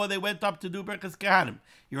shoes before they went up to do Birchas Kohanim.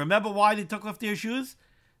 You remember why they took off their shoes?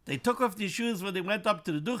 They took off their shoes when they went up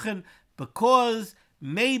to the duchan because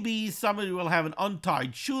maybe somebody will have an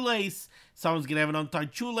untied shoelace. Someone's going to have an untied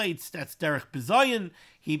shoelace. That's derech bizayin.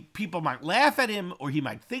 People might laugh at him, or he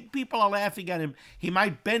might think people are laughing at him. He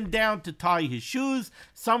might bend down to tie his shoes.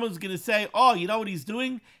 Someone's going to say, oh, you know what he's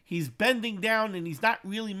doing? He's bending down and he's not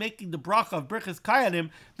really making the bracha of Birchas Kohanim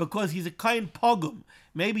because he's a kain pogum.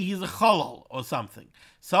 Maybe he's a cholol or something.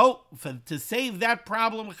 So, to save that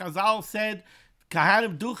problem, Chazal said,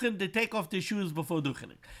 Kohanim duchen, they take off their shoes before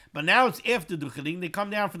duchening. But now it's after duchening, they come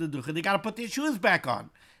down for the duchen, they got to put their shoes back on.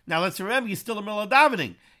 Now let's remember, you're still in the middle of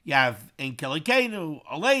davening. You have En Kelikenu,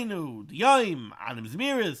 Aleinu, Diyayim, Anim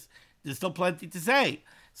Zmiris. There's still plenty to say.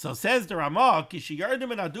 So says the Ramah,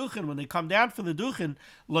 Kishiyardim and Aduchen, when they come down for the duchen,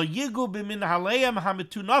 Lo yigu b'min haleim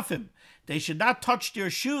hametunafim. They should not touch their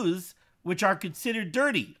shoes, which are considered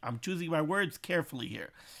dirty. I'm choosing my words carefully here.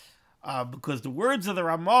 Because the words of the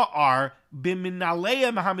Ramah are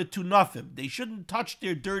biminaleim hametunafim. They shouldn't touch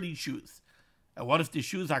their dirty shoes. And what if the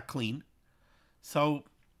shoes are clean? So,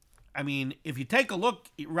 I mean, if you take a look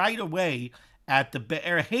right away at the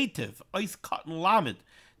Be'er Hativ, Ois Cotton Lamed,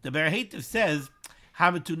 the Be'er Hativ says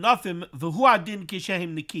hametunafim v'hu adin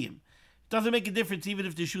kishehim nikiyim. It doesn't make a difference even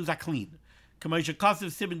if the shoes are clean. K'moshe Kasev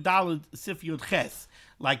Siman Daled Sif Yud Ches,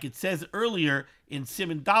 like it says earlier in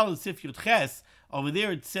Siman Daled Sif Yud Ches. Over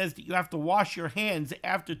there it says that you have to wash your hands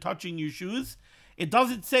after touching your shoes. It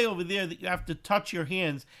doesn't say over there that you have to touch your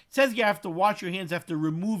hands. It says you have to wash your hands after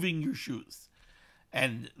removing your shoes.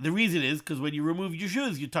 And the reason is because when you remove your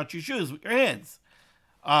shoes, you touch your shoes with your hands.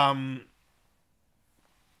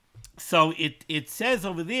 So it says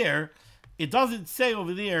over there, it doesn't say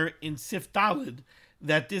over there in Sif Daled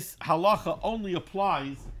that this halacha only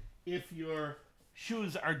applies if your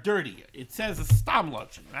shoes are dirty. It says a stam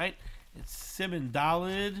lashon, right? It's Siman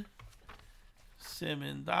Daled, Sif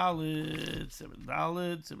Yud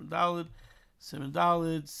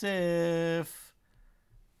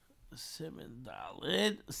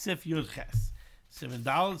Ches. Siman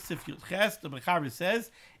Daled, Sif Yud Ches, the Mechaber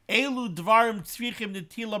says, Elu dvarim tzrichim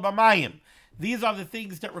netila b'mayim. These are the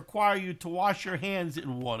things that require you to wash your hands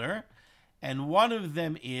in water. And one of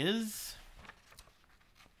them is...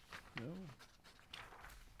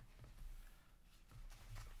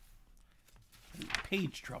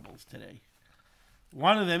 page troubles today.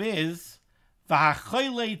 One of them is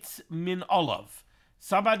v'hachoyletz min olav,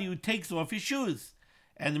 somebody who takes off his shoes.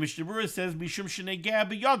 And the Mishnah Berurah says mishum shenegeh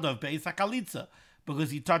b'yodav beis hakalitza, because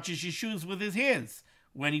he touches his shoes with his hands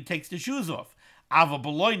when he takes the shoes off. Ava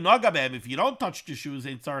b'loy nagabem, if you don't touch the shoes,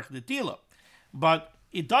 ain't tzarich netila. But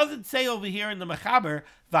it doesn't say over here in the Mechaber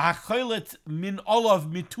v'hachoyletz min olav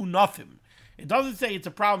mitunafim. It doesn't say it's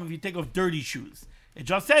a problem if you take off dirty shoes. It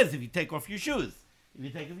just says if you take off your shoes. If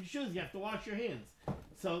you take off your shoes, you have to wash your hands.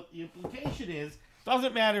 So the implication is, it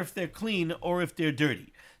doesn't matter if they're clean or if they're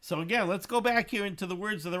dirty. So again, let's go back here into the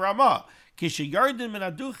words of the Ramah. They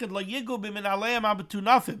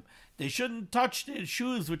shouldn't touch their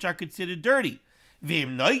shoes which are considered dirty.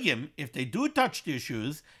 If they do touch their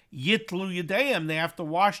shoes, they have to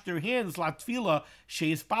wash their hands for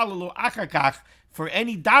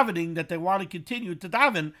any davening that they want to continue to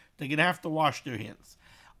daven. They're going to have to wash their hands.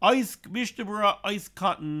 Mishnah Berurah, Ice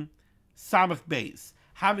Cotton, Samach Beis.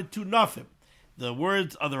 Hamitu Nafim. The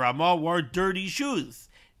words of the Ramah were dirty shoes.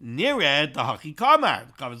 Nired the Haki Kamar.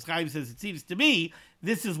 The Chavetz Chaim says, it seems to me,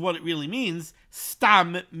 this is what it really means.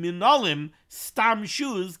 Stam minolim, stam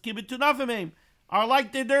shoes, kibitu nafim, are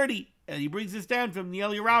like they're dirty. And he brings this down from the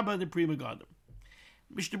Eli Rabbah and the Pri Megadim.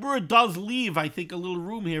 Mishnah Berurah does leave, I think, a little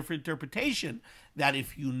room here for interpretation, that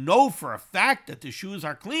if you know for a fact that the shoes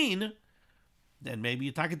are clean, then maybe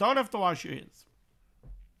you don't have to wash your hands.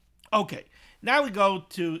 Okay, now we go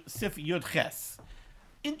to Sif Yud Ches.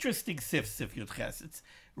 Interesting Sif Yud Ches. It's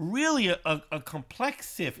really a complex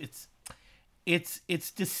Sif.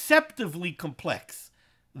 It's deceptively complex,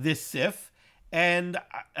 this Sif, and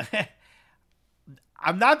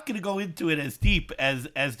I'm not going to go into it as deep as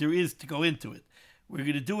there is to go into it. We're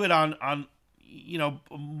going to do it on a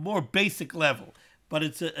more basic level, but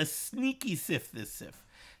it's a sneaky Sif, this Sif.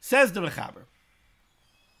 Says the Mechaber.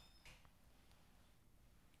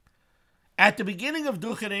 At the beginning of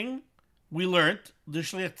Duchening, we learned the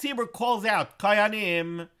Shliach Tzibur calls out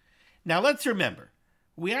Kayanim. Now let's remember,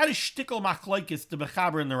 we had a shtickle machlokes, the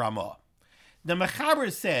Mechaber and the Ramah. The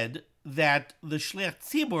Mechaber said that the Shliach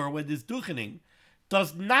Tzibur, when this Duchening,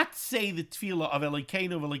 does not say the tefillah of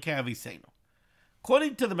Elokeinu v'Elokei Aviseinu.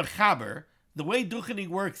 According to the Mechaber, the way Duchening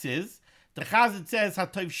works is, the Chazan says,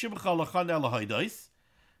 HaTov Shimcha L'chan Elohaidos.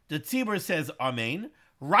 The Tzibur says, Amen.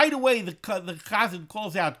 Right away, the Chazan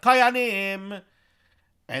calls out, Kayanim.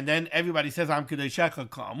 And then everybody says, Am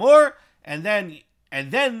Kedoshecha Ka'amur. And then,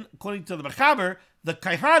 according to the Mechaber, the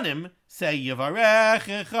Kohanim say,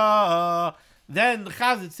 Yivarechecha. Then the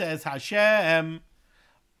Chazan says, Hashem.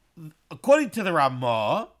 According to the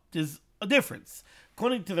Ramah, there's a difference.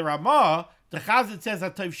 According to the Ramah, the Chazan says,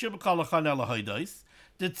 HaTov Shimcha L'chan Elohaidos.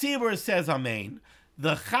 The Tzibur says, Amen.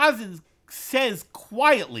 The Chazan says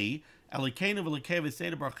quietly, Elokeinu v'Elokei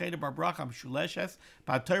Aviseinu Barucheinu bar bracha mishuleshes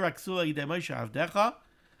b'HaTorah ksua yidei Moshe avdecha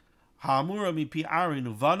ha'amura mipi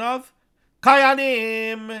Aaron uvanav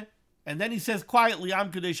Kayanim. And then he says quietly,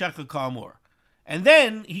 Am Kedoshecha Ka'amur. And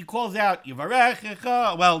then he calls out,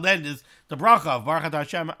 Yivarechecha. Well, then there's the bracha of Baruch Atah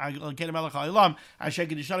Hashem Elokeinu melech ha'olam Asher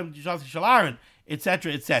kedushanim kedushasim shel Aaron,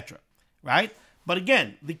 etc., etc. Right? But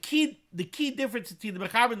again, the key difference between the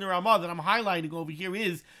Mechaber and the Ramah that I'm highlighting over here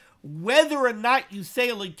is whether or not you say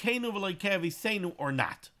Elokeinu v'Elokei Aviseinu or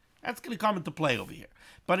not. That's going to come into play over here.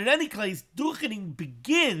 But in any case, Duchening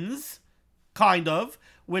begins, kind of,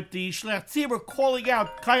 with the Shliach Tzibur calling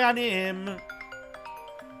out Kayanim.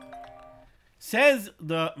 Says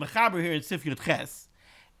the Mechaber here in Sif Yud Ches,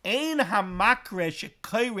 Ein hamakre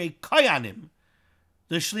shekoire Kayanim.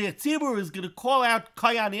 The Shliach Tzibur is going to call out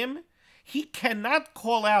Kayanim. He cannot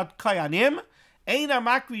call out Kayanim. Ein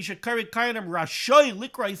hamakre shekoire Kayanim rashoy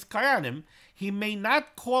likrais Kayanim. He may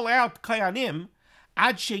not call out Kayanim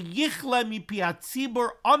ad sheyichla mipi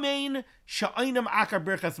hatzibur amein she'oinam akar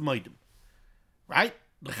birchas moedim. Right?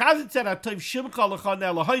 The Chazan said, HaTov Shimcha L'chan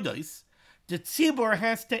Elohaidos. The Tzibur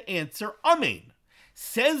has to answer Amen.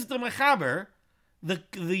 Says the Mechaber, the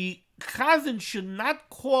Chazan should not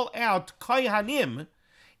call out Kohanim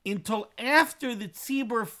until after the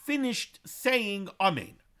Tzibur finished saying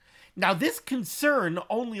Amen. Now this concern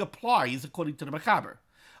only applies according to the Mechaber.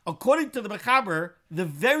 According to the Mechaber, the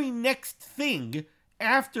very next thing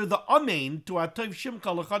after the Amen to HaTov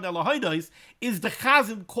Shimcha L'chan Elohaidos is the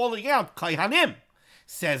Chazan calling out Kohanim.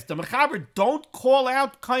 Says the Mechaber, don't call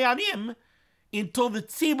out Kayanim until the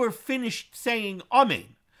Tzibur finished saying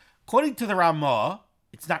Amen. According to the Ramah,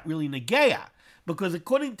 it's not really Negeya, because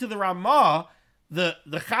according to the Ramah, the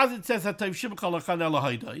Chazan says HaTov Shimcha L'chan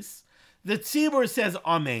Elohaidos, the Tzibur says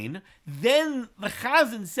Amen, then the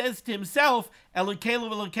Chazan says to himself, Elokeinu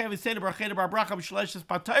v'Elokei Aviseinu Barucheinu bar bracha mishuleshes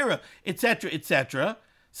b'HaTorah, etc., etc.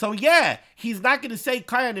 So yeah, he's not going to say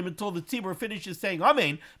Kayanim until the Tzibur finishes saying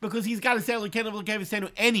Amen, because he's got to say Elokeinu v'Elokei Aviseinu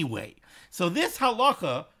anyway. So this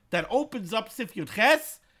halacha that opens up Sif Yud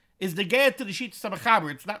Ches is the Geya to the Shittas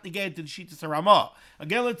HaMechaber. It's not the Geya to the Shittas HaRamah.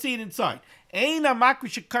 Again, let's see it inside. Ein hamakri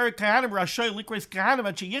shekari Kayanim rashoy likreis Kayanim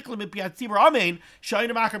ad sheyichla mipi hatzibur Amen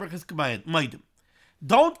she'oinam akar birchas moedim.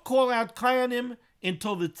 Don't call out Kayanim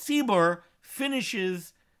until the Tzibur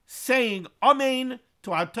finishes saying Amen to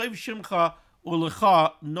Atov Shimcha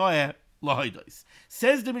Ulecha Noeh Lahodos.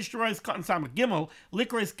 Says the Mishnah Berurah Cotton Samach Gimel,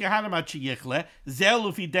 Likros Kohanim Achiyichle, Zel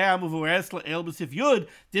Ufidea Muvures La'el B'Sif Yud.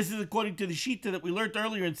 This is according to the Shita that we learned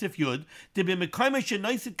earlier in Sif Yud. To be Mekayma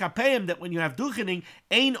Shenoisit Kapeim, that when you have duchening,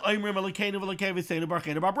 Ein Oimrim Elokeinu V'Elokeinu V'Seinu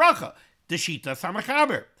Barcheinu Barbracha. The Shita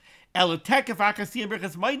Samachaber. Elatek if Akasiyim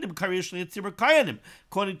Birchas Kohanim Karish Li'Tzibur Kohanim.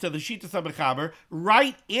 According to the Shita Samachaber,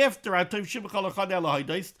 right after Atov Shimcha Lechad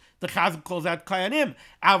Lahodos, the Chazan calls out Kohanim.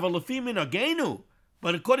 Avalafimin Agenu.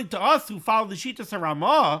 But according to us who follow the Shita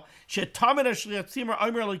Saramah,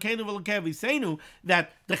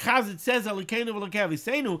 that the Chazan says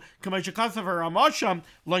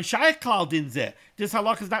this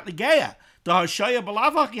halach is not negaya. The Hashaya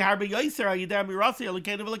Balavaki Harbe Yoser Ayidam Mirasi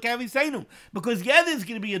Elokeinu V'Elokeinu V'Seinu. Because there's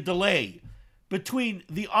going to be a delay between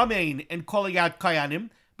the Amen and calling out Kohanim,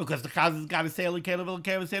 because the Chazan's got to say Elokeinu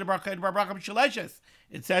V'Elokeinu V'Seinu Barcheinu Barbracham Shaleshes,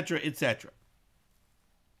 etc., etc.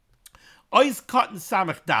 Ois Cotton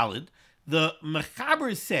Samach Dalid, the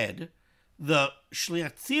Mechaber said the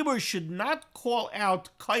Shliach Tzibur should not call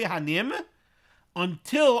out Kohanim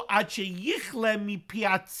until Ache Yichle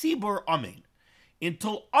Mipiat Tzibur Amen.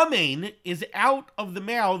 Until Amen is out of the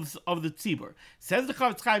mouths of the Tzibur. Says the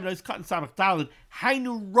Chavetz Chaim, Ois Cotton Samach Dalid,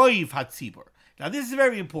 Hainu Roiv HaTzibur. Now this is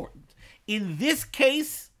very important. In this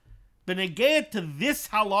case, Benegea to this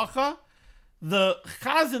halacha, the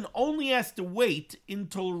Chazan only has to wait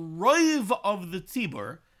until Roiv of the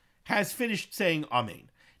Tzibur has finished saying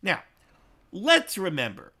Amen. Now, let's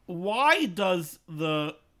remember, why does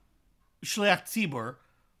the Shliach Tzibur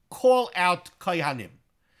call out Kohanim?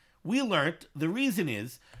 We learned the reason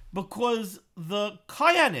is because the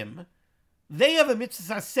Kohanim, they have a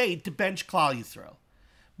mitzvah aseh to bench Klal Yisrael.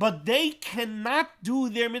 But they cannot do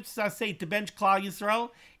their mitzvah aseh to bench Klal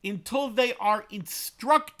Yisrael until they are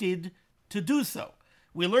instructed to do so.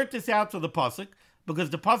 We learned this out of the pasuk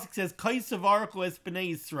because the pasuk says, "Kaisav Arachu es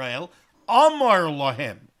bnei Yisrael Amar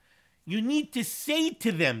Lahem." You need to say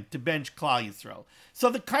to them to bench Klal Yisrael. So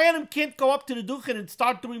the Kohanim can't go up to the Duchen and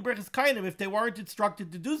start doing Birchas Kohanim if they weren't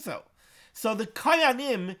instructed to do so. So the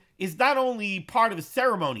Kohanim is not only part of a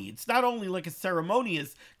ceremony. It's not only like a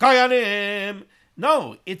ceremonious Kohanim.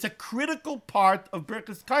 No, it's a critical part of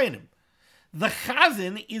Birchas Kohanim. The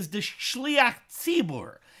Chazan is the Shliach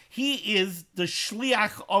Tzibur. He is the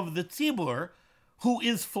Shliach of the Tzibur, who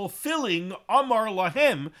is fulfilling Amar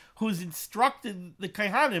Lahem, who's instructed the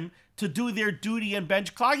Kohanim to do their duty and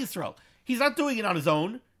bench Klal Yisrael. He's not doing it on his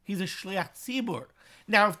own. He's a Shliach Tzibur.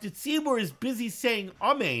 Now, if the Tzibur is busy saying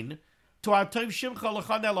Amen to Atov Shimcha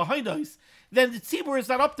Lechad Lahodos, then the Tzibur is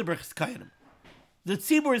not up to Birchas Kohanim. The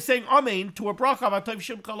Tzibur is saying Amen to a bracha of Atov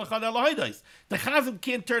Shimcha Lechad Lahodos. The Chazan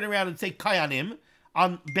can't turn around and say Kohanim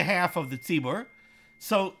on behalf of the Tzibur.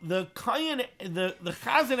 So the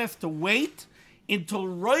Chazan has to wait until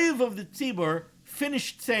Roiv of the Tzibur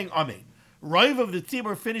finished saying Amen. Roiv of the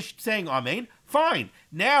Tzibur finished saying Amen. Fine.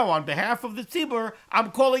 Now, on behalf of the Tzibur, I'm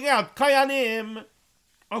calling out Kohanim.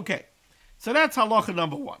 Okay. So that's halacha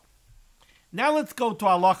number 1. Now let's go to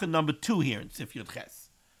halacha number 2 here in Sif Yud Ches.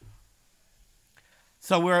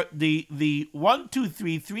 So we're the 1, 2,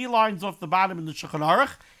 3, 3 lines off the bottom in the Shulchan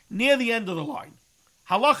Aruch, near the end of the line.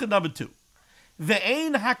 Halacha number 2.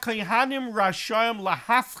 Ve'ein ha-kohanim rashayim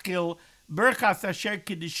lahaskil birchas asher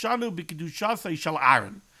kiddishanu b'keddushasei shel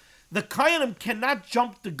Aaron. The kohanim cannot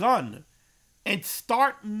jump the gun and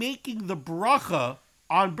start making the bracha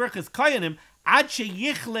on Birchas Kohanim ad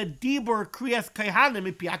sheyichle dibur kriyas kohanim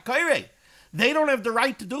mipi hakoyrei. They don't have the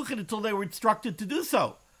right to do it until they were instructed to do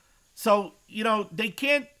so. So, they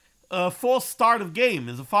can't, false start of game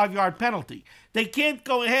is a 5-yard penalty. They can't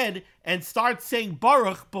go ahead and start saying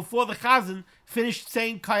Baruch before the Chazan finished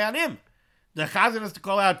saying Kohanim. The Chazan has to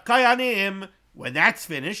call out Kohanim when that's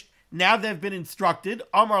finished. Now they've been instructed,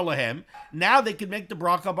 Amar Lahem. Now they can make the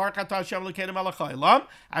bracha, Baruch Atah Hashem Elokeinu melech haolam,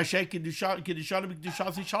 Asher Kiddishanu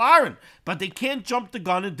B'Kedushasei shel Aaron. But they can't jump the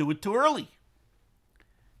gun and do it too early.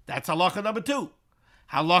 That's halacha number 2.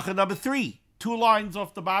 Halacha number 3. 2 lines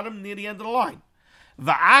off the bottom near the end of the line.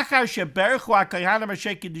 Once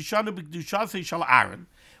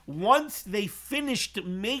they finished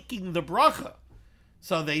making the bracha,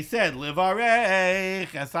 so they said, Livarech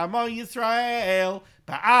Esamo Yisrael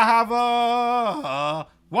Ba'ahava.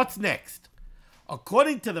 What's next?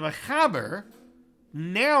 According to the Mechaber,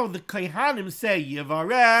 now the Kohanim say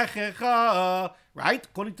Yivarechecha. Right?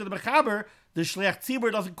 According to the Mechaber, the Shliach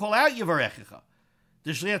Tzibur doesn't call out Yivarechecha.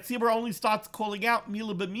 The Shliach Tzibur only starts calling out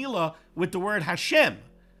Mila B'Mila with the word Hashem.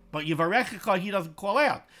 But Yivarechecha he doesn't call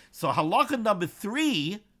out. So halacha number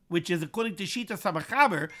 3, which is according to Shita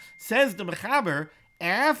Mechaber, says the Mechaber,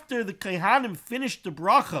 after the Kohanim finished the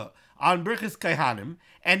bracha on Birchas Kohanim,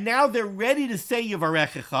 and now they're ready to say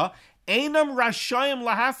Yivarechecha, Einam Rashayim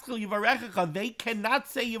Lahaskil Yivarechecha, they cannot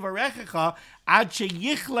say Yivarechecha ad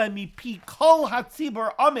sheyichle mipi kol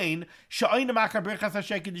hatzibur amen she'oinam akar Birchas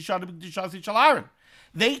Hashem kedusha b'kedusha shel Aaron.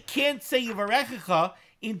 They can't say Yivarechecha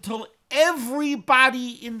until everybody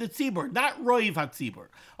in the tzibur, not Roiv HaTzibur.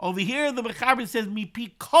 Over here, the Mechaber says,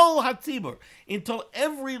 Mipi Kol HaTzibur, until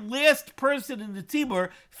every last person in the tzibur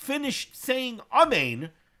finished saying Amen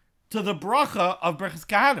to the bracha of Birchas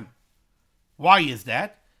Kohanim. Why is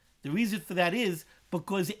that? The reason for that is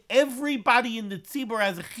because everybody in the tzibur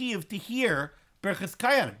has a chiyuv to hear Birchas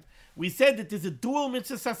Kohanim. We said that there's a dual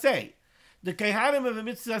mitzvah saseh. The Kohanim have a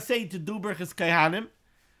mitzvah saseh to do Birchas Kohanim.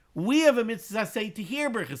 We have a mitzvah say to hear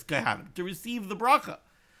Birchas Kohanim, to receive the bracha.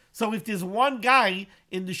 So if there's one guy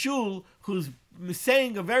in the shul who's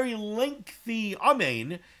saying a very lengthy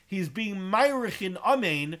amen, he's being myrich in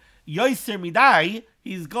amen, yoiser midai,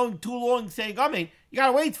 he's going too long saying amen, you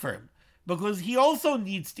gotta wait for him. Because he also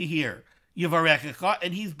needs to hear Yivarechecha,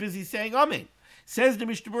 and he's busy saying amen. Says the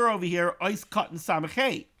Mishnah Berurah over here, ois katan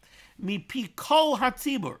samachei, mipi kol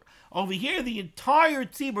hatzibur. Over here, the entire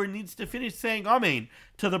tzibur needs to finish saying Amen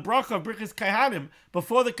to the bracha of Birchas Kohanim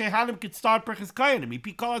before the Kohanim could start Birchas Kohanim.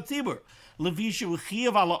 Mipi kol tzibur levishu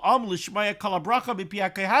chiyuv ala am lishmaya kol bracha mipi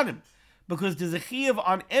Kohanim, because there's a chiyuv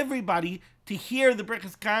on everybody to hear the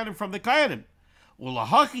Birchas Kohanim from the Kohanim.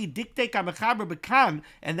 Ulahachi diktek ha-mechaber bekan,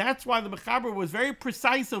 and that's why the Mechaber was very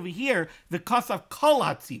precise over here. The kas of kol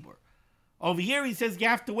hatzibur. Over here he says you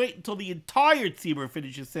have to wait until the entire tzibur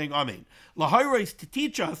finishes saying Amen. Lahayra is to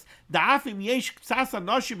teach us da'afim yesh ksasa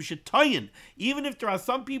nashim shetoyin. Even if there are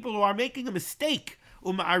some people who are making a mistake,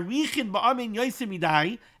 u'ma'arichin ba'amen yosim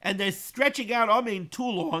midai, and they're stretching out Amen too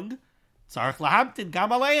long, tzarich lahamtin gam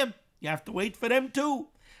aleim. You have to wait for them too.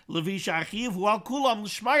 Levisha achiv hu al kulam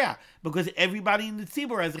l'shmaya, because everybody in the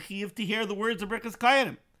tzibur has a chiv to hear the words of Birchas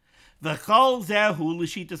Kohanim. V'chol zehu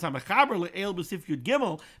l'shitas ha'mechaber le'el b'sif yud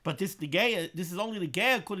gimel, but this is only the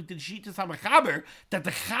gay according to the shitas ha'mechaber that the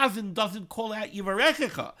chazan doesn't call out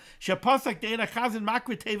Yivarechecha. Shepasak de'en ha'chazan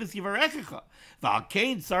makrit tevis Yivarechecha.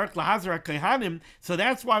 V'alkein tzarich lahazar ha'kohanim, so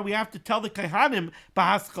that's why we have to tell the kohanim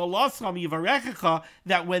b'haschalosam Yivarechecha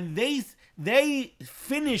that when they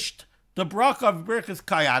finished the bracha of Birchas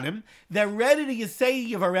Kohanim, they're ready to say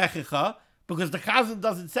Yivarechecha, because the chazan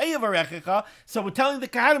doesn't say Yivarechecha, so we're telling the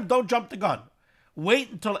Kohanim, don't jump the gun.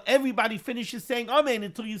 Wait until everybody finishes saying Amen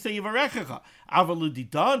until you say Yivarechecha. Avaludi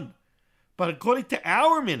done. But according to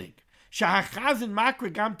our minig, Shahachazan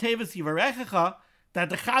makre gam tevis Yivarechecha, that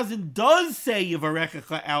the chazan does say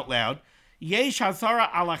Yivarechecha out loud, Yesh hasara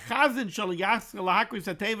ala chazan shal yaskel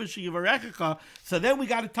lahakris hatevis Yivarechecha, so then we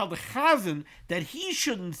got to tell the chazan that he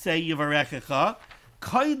shouldn't say Yivarechecha,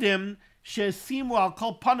 kaidim she'esimu al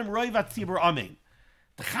kol panim roiv hatzibur amen.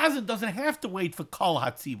 The chazan doesn't have to wait for kol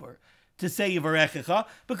hatzibur to say Yivarechecha,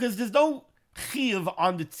 because there's no chiyuv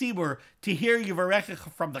on the tzibur to hear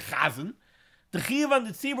Yivarechecha from the chazan. The chiyuv on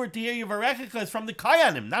the tzibur to hear Yivarechecha is from the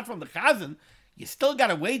kohanim, not from the chazan. You still got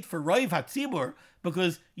to wait for roiv hatzibur,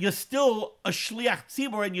 because you're still a shliach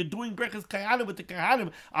tzibur and you're doing Birchas Kohanim with the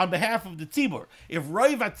Kohanim on behalf of the tzibur. If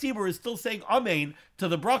Roiv HaTzibur is still saying Amen to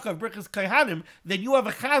the bracha of Birchas Kohanim, then you as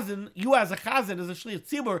a chazan, as a shliach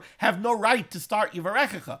tzibur, have no right to start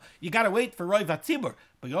Yivarechecha. You got to wait for Roiv HaTzibur,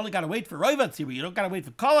 but you only got to wait for Roiv HaTzibur. You don't got to wait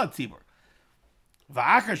for Kol HaTzibur.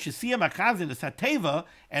 Va'achar shesiyam ha'chazan is hateva,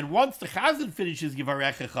 and once the chazan finishes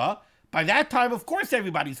Yivarechecha, by that time, of course,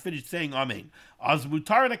 everybody's finished saying Amen. Az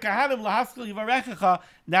mutar the Kohanim lahaskil Yivarechecha.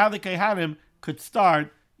 Now the Kohanim could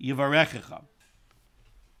start Yivarechecha.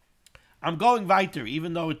 I'm going weiter,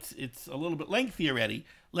 even though it's a little bit lengthy already.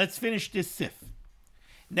 Let's finish this sif.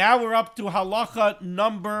 Now we're up to halacha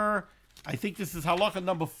number, I think this is halacha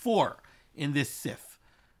number 4 in this sif.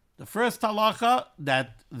 The first halacha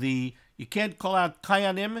that you can't call out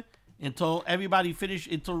Kohanim until everybody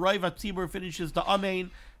until Roiv HaTzibur finishes the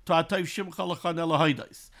Amen. The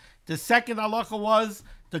second halacha was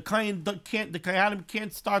the Kohanim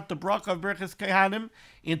can't start the bracha of Birchas Kohanim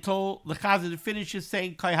until the chazan finishes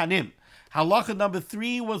saying Kohanim. Halacha number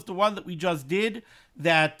 3 was the one that we just did,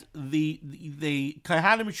 that the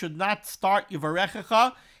Kohanim should not start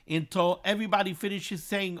Yivarechecha until everybody finishes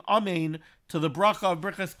saying Amen to the bracha of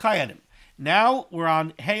Birchas Kohanim. Now we're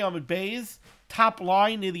on Hey Amud Beis, top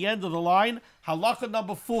line, near the end of the line. Halacha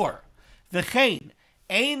number 4. V'chein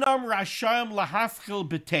Einam rashayim lahaschil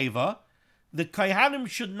b'teva. The kohanim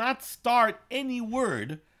should not start any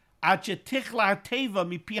word at shetichla teva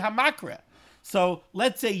mipi hamakra. So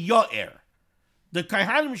let's say yo'er. the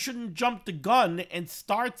Kohanim shouldn't jump the gun and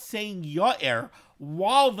start saying Ya'er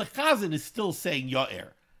while the Chazan is still saying Ya'er.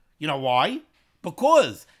 You know why?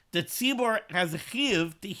 Because the Tzibur has a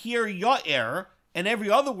chiyuv to hear Ya'er and every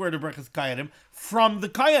other word of Birchas Kohanim from the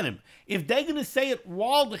Kohanim. If they're going to say it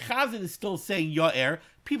while the Chazan is still saying Ya'er,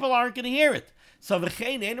 people aren't going to hear it. So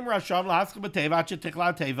v'chein enim rashav l'haskil b'teva at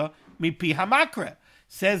shetichla teva mipi hamakre.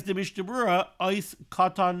 Says the Mishnah Berurah, ois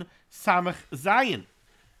katan samach zayin.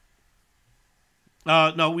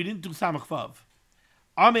 No, we didn't do samach vav.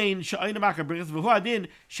 Amen. She'ayna makar birchas v'hu adin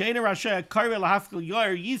she'ayna rasha karei l'haskil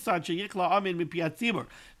yoyer yisan sheyichla amen mipi hatzibur.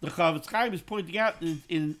 The Chavetz Chaim is pointing out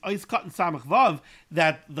in ois katan samach vav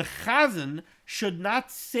that the Chazan should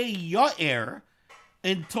not say Ya'er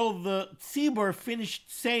until the tzibur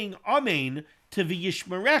finished saying amen to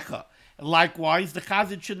v'yishmerecha. Likewise, the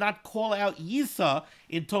Chazan should not call out Yisa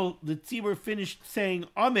until the tzibur finished saying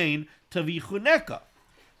amen to v'yichuneka.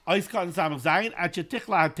 The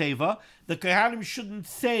Kohanim shouldn't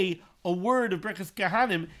say a word of Birchas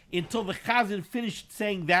Kohanim until the Chazan finished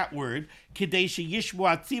saying that word, so that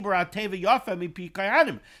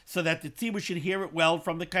the tzibur should hear it well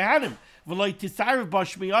from the Kohanim.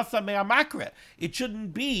 It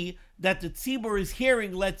shouldn't be that the tzibur is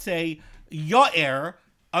hearing, let's say, Ya'er,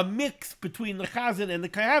 a mix between the Chazan and the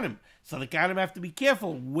Kohanim. So the Kohanim have to be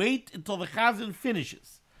careful. Wait until the Chazan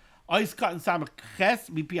finishes. Ois katan samach ches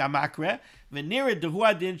mipi hamakre v'nira dehu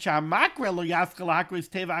adin shehamakre lo yaskal hakris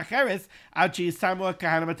teva acheres ad sheyisamu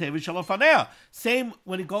haKohanim hateva shalofanea. Same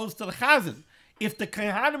when it goes to the Chazan. If the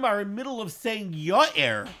Kohanim are in the middle of saying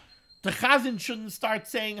Ya'er, the Chazan shouldn't start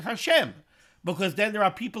saying Hashem, because then there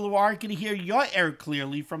are people who aren't going to hear Ya'er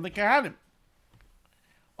clearly from the Kohanim.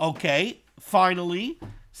 Okay, finally,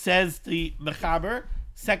 says the Mechaber,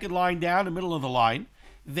 second line down, the middle of the line,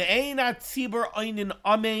 Ve'einat tzibur oinin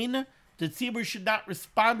amen. The tzibur should not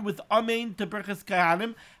respond with amen to Birchas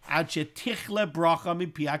Kohanim ad shetichle bracha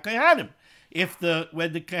mipi haKohanim.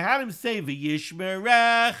 When the Kohanim say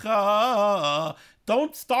v'yishmerecha,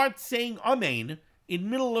 don't start saying amen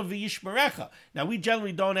in middle of v'yishmerecha. Now we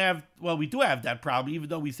generally don't have, well, we do have that problem, even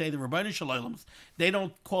though we say the Rabbanim Shalom's, they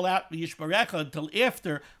don't call out v'yishmerecha until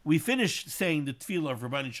after we finish saying the tefillah of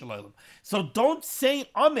Rabbanim Shalom. So don't say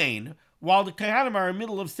amen while the Kohanim are in the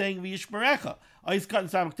middle of saying v'yishmerecha.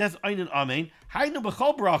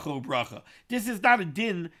 This is not a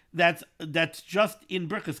din that's just in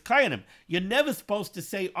Birchas Kohanim. You're never supposed to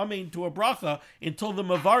say amen to a bracha until the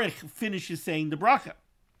mavarich finishes saying the bracha.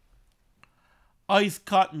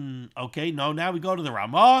 Okay, no, now we go to the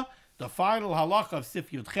Ramah, the final halacha of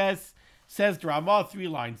Sif Yud Ches. Says the Ramah 3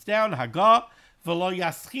 lines down, Haga, v'lo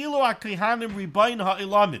yaschilu haKohanim ribayin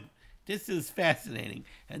ha'ilamim. This is fascinating,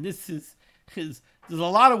 and there's a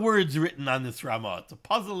lot of words written on this Ramah. It's a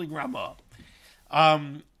puzzling Ramah.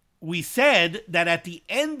 We said that at the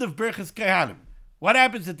end of Birchas Kohanim, what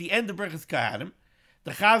happens at the end of Birchas Kohanim? The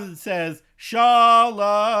Chazan says, Shalom.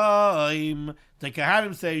 The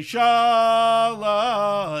Kohanim say, Shalom.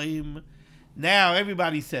 Now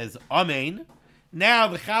everybody says, Amen. Now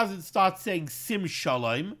the Chazan starts saying, Sim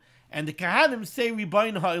Shalom. And the Kohanim say,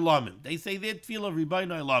 Ribayin ha'ilamim. They say their tefillah of Ribayin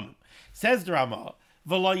ha'ilamim. Says the Ramah,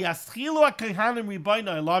 V'lo yaschilu haKohanim ribayin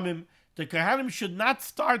ha'ilamim. The Kohanim should not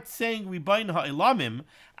start saying Ribayin ha'ilamim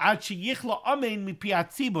ad sheyichla amen mipi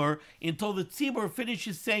hatzibur until the tzibur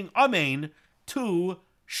finishes saying amen to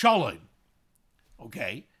Shalom.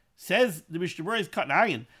 Okay. Says the Mishnah Berurah is cutting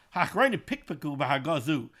iron. Hachronim pikpaku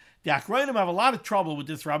b'hagazu. The Achronim have a lot of trouble with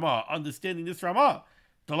this Ramah, understanding this Ramah.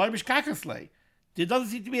 There doesn't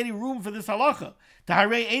seem to be any room for this halacha.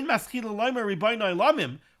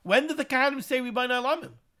 When did the Kohanim say Ribayin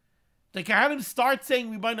ha'ilamim? The Kohanim start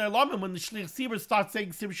saying Ribayin ha'ilamim when the Shlich Tzibur starts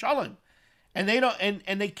saying Sim Shalom. And they don't,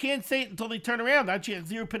 and they can't say it until they turn around. They don't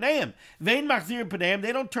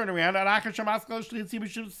turn around. The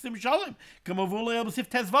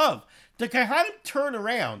Kohanim turn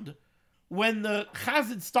around when the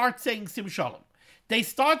Chazan starts saying Sim Shalom. They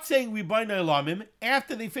start saying Ribayin ha'ilamim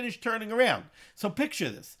after they finish turning around. So picture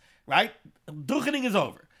this, right? Duchening is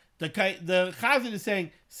over. The Chazan is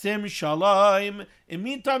saying Sim Shalom. In the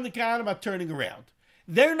meantime, the Kohanim are turning around.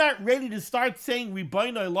 They're not ready to start saying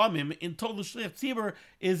Ribayin ha'ilamim until the Shlich Tzibur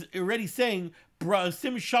is already saying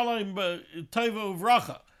Sim Shalom Tova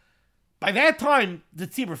Uvracha. By that time, the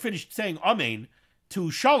Tzibur finished saying Amen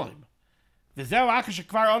to Shalom. So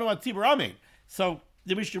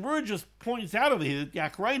the Mishnah Berurah just points out over here that the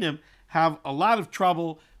Achronim have a lot of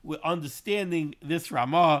trouble with understanding this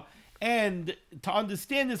Ramah. And to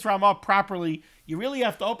understand this Ramah properly, you really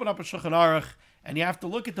have to open up a Shulchan Aruch and you have to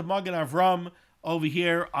look at the Magen Avram over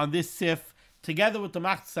here on this sif, together with the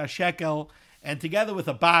Machzas HaShekel, and together with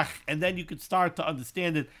a Bach, and then you could start to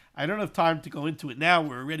understand it. I don't have time to go into it now.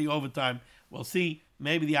 We're already over time. We'll see.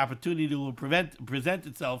 Maybe the opportunity will present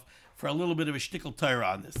itself for a little bit of a shtickle Torah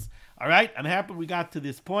on this. All right? I'm happy we got to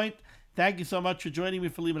this point. Thank you so much for joining me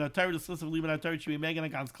for limud HaTorah. This list of limud HaTorah should be Megan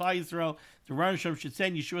against Klal Yisrael. The Rosh Hashanah should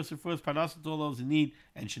send Yeshua Sefur's Parnasah to all those in need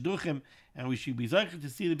and Shidduchim. And we should be zeicher to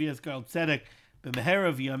see the Birchas Kohanim Tzedek.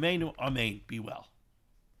 B'mehera v'yameinu. Amen. Be well.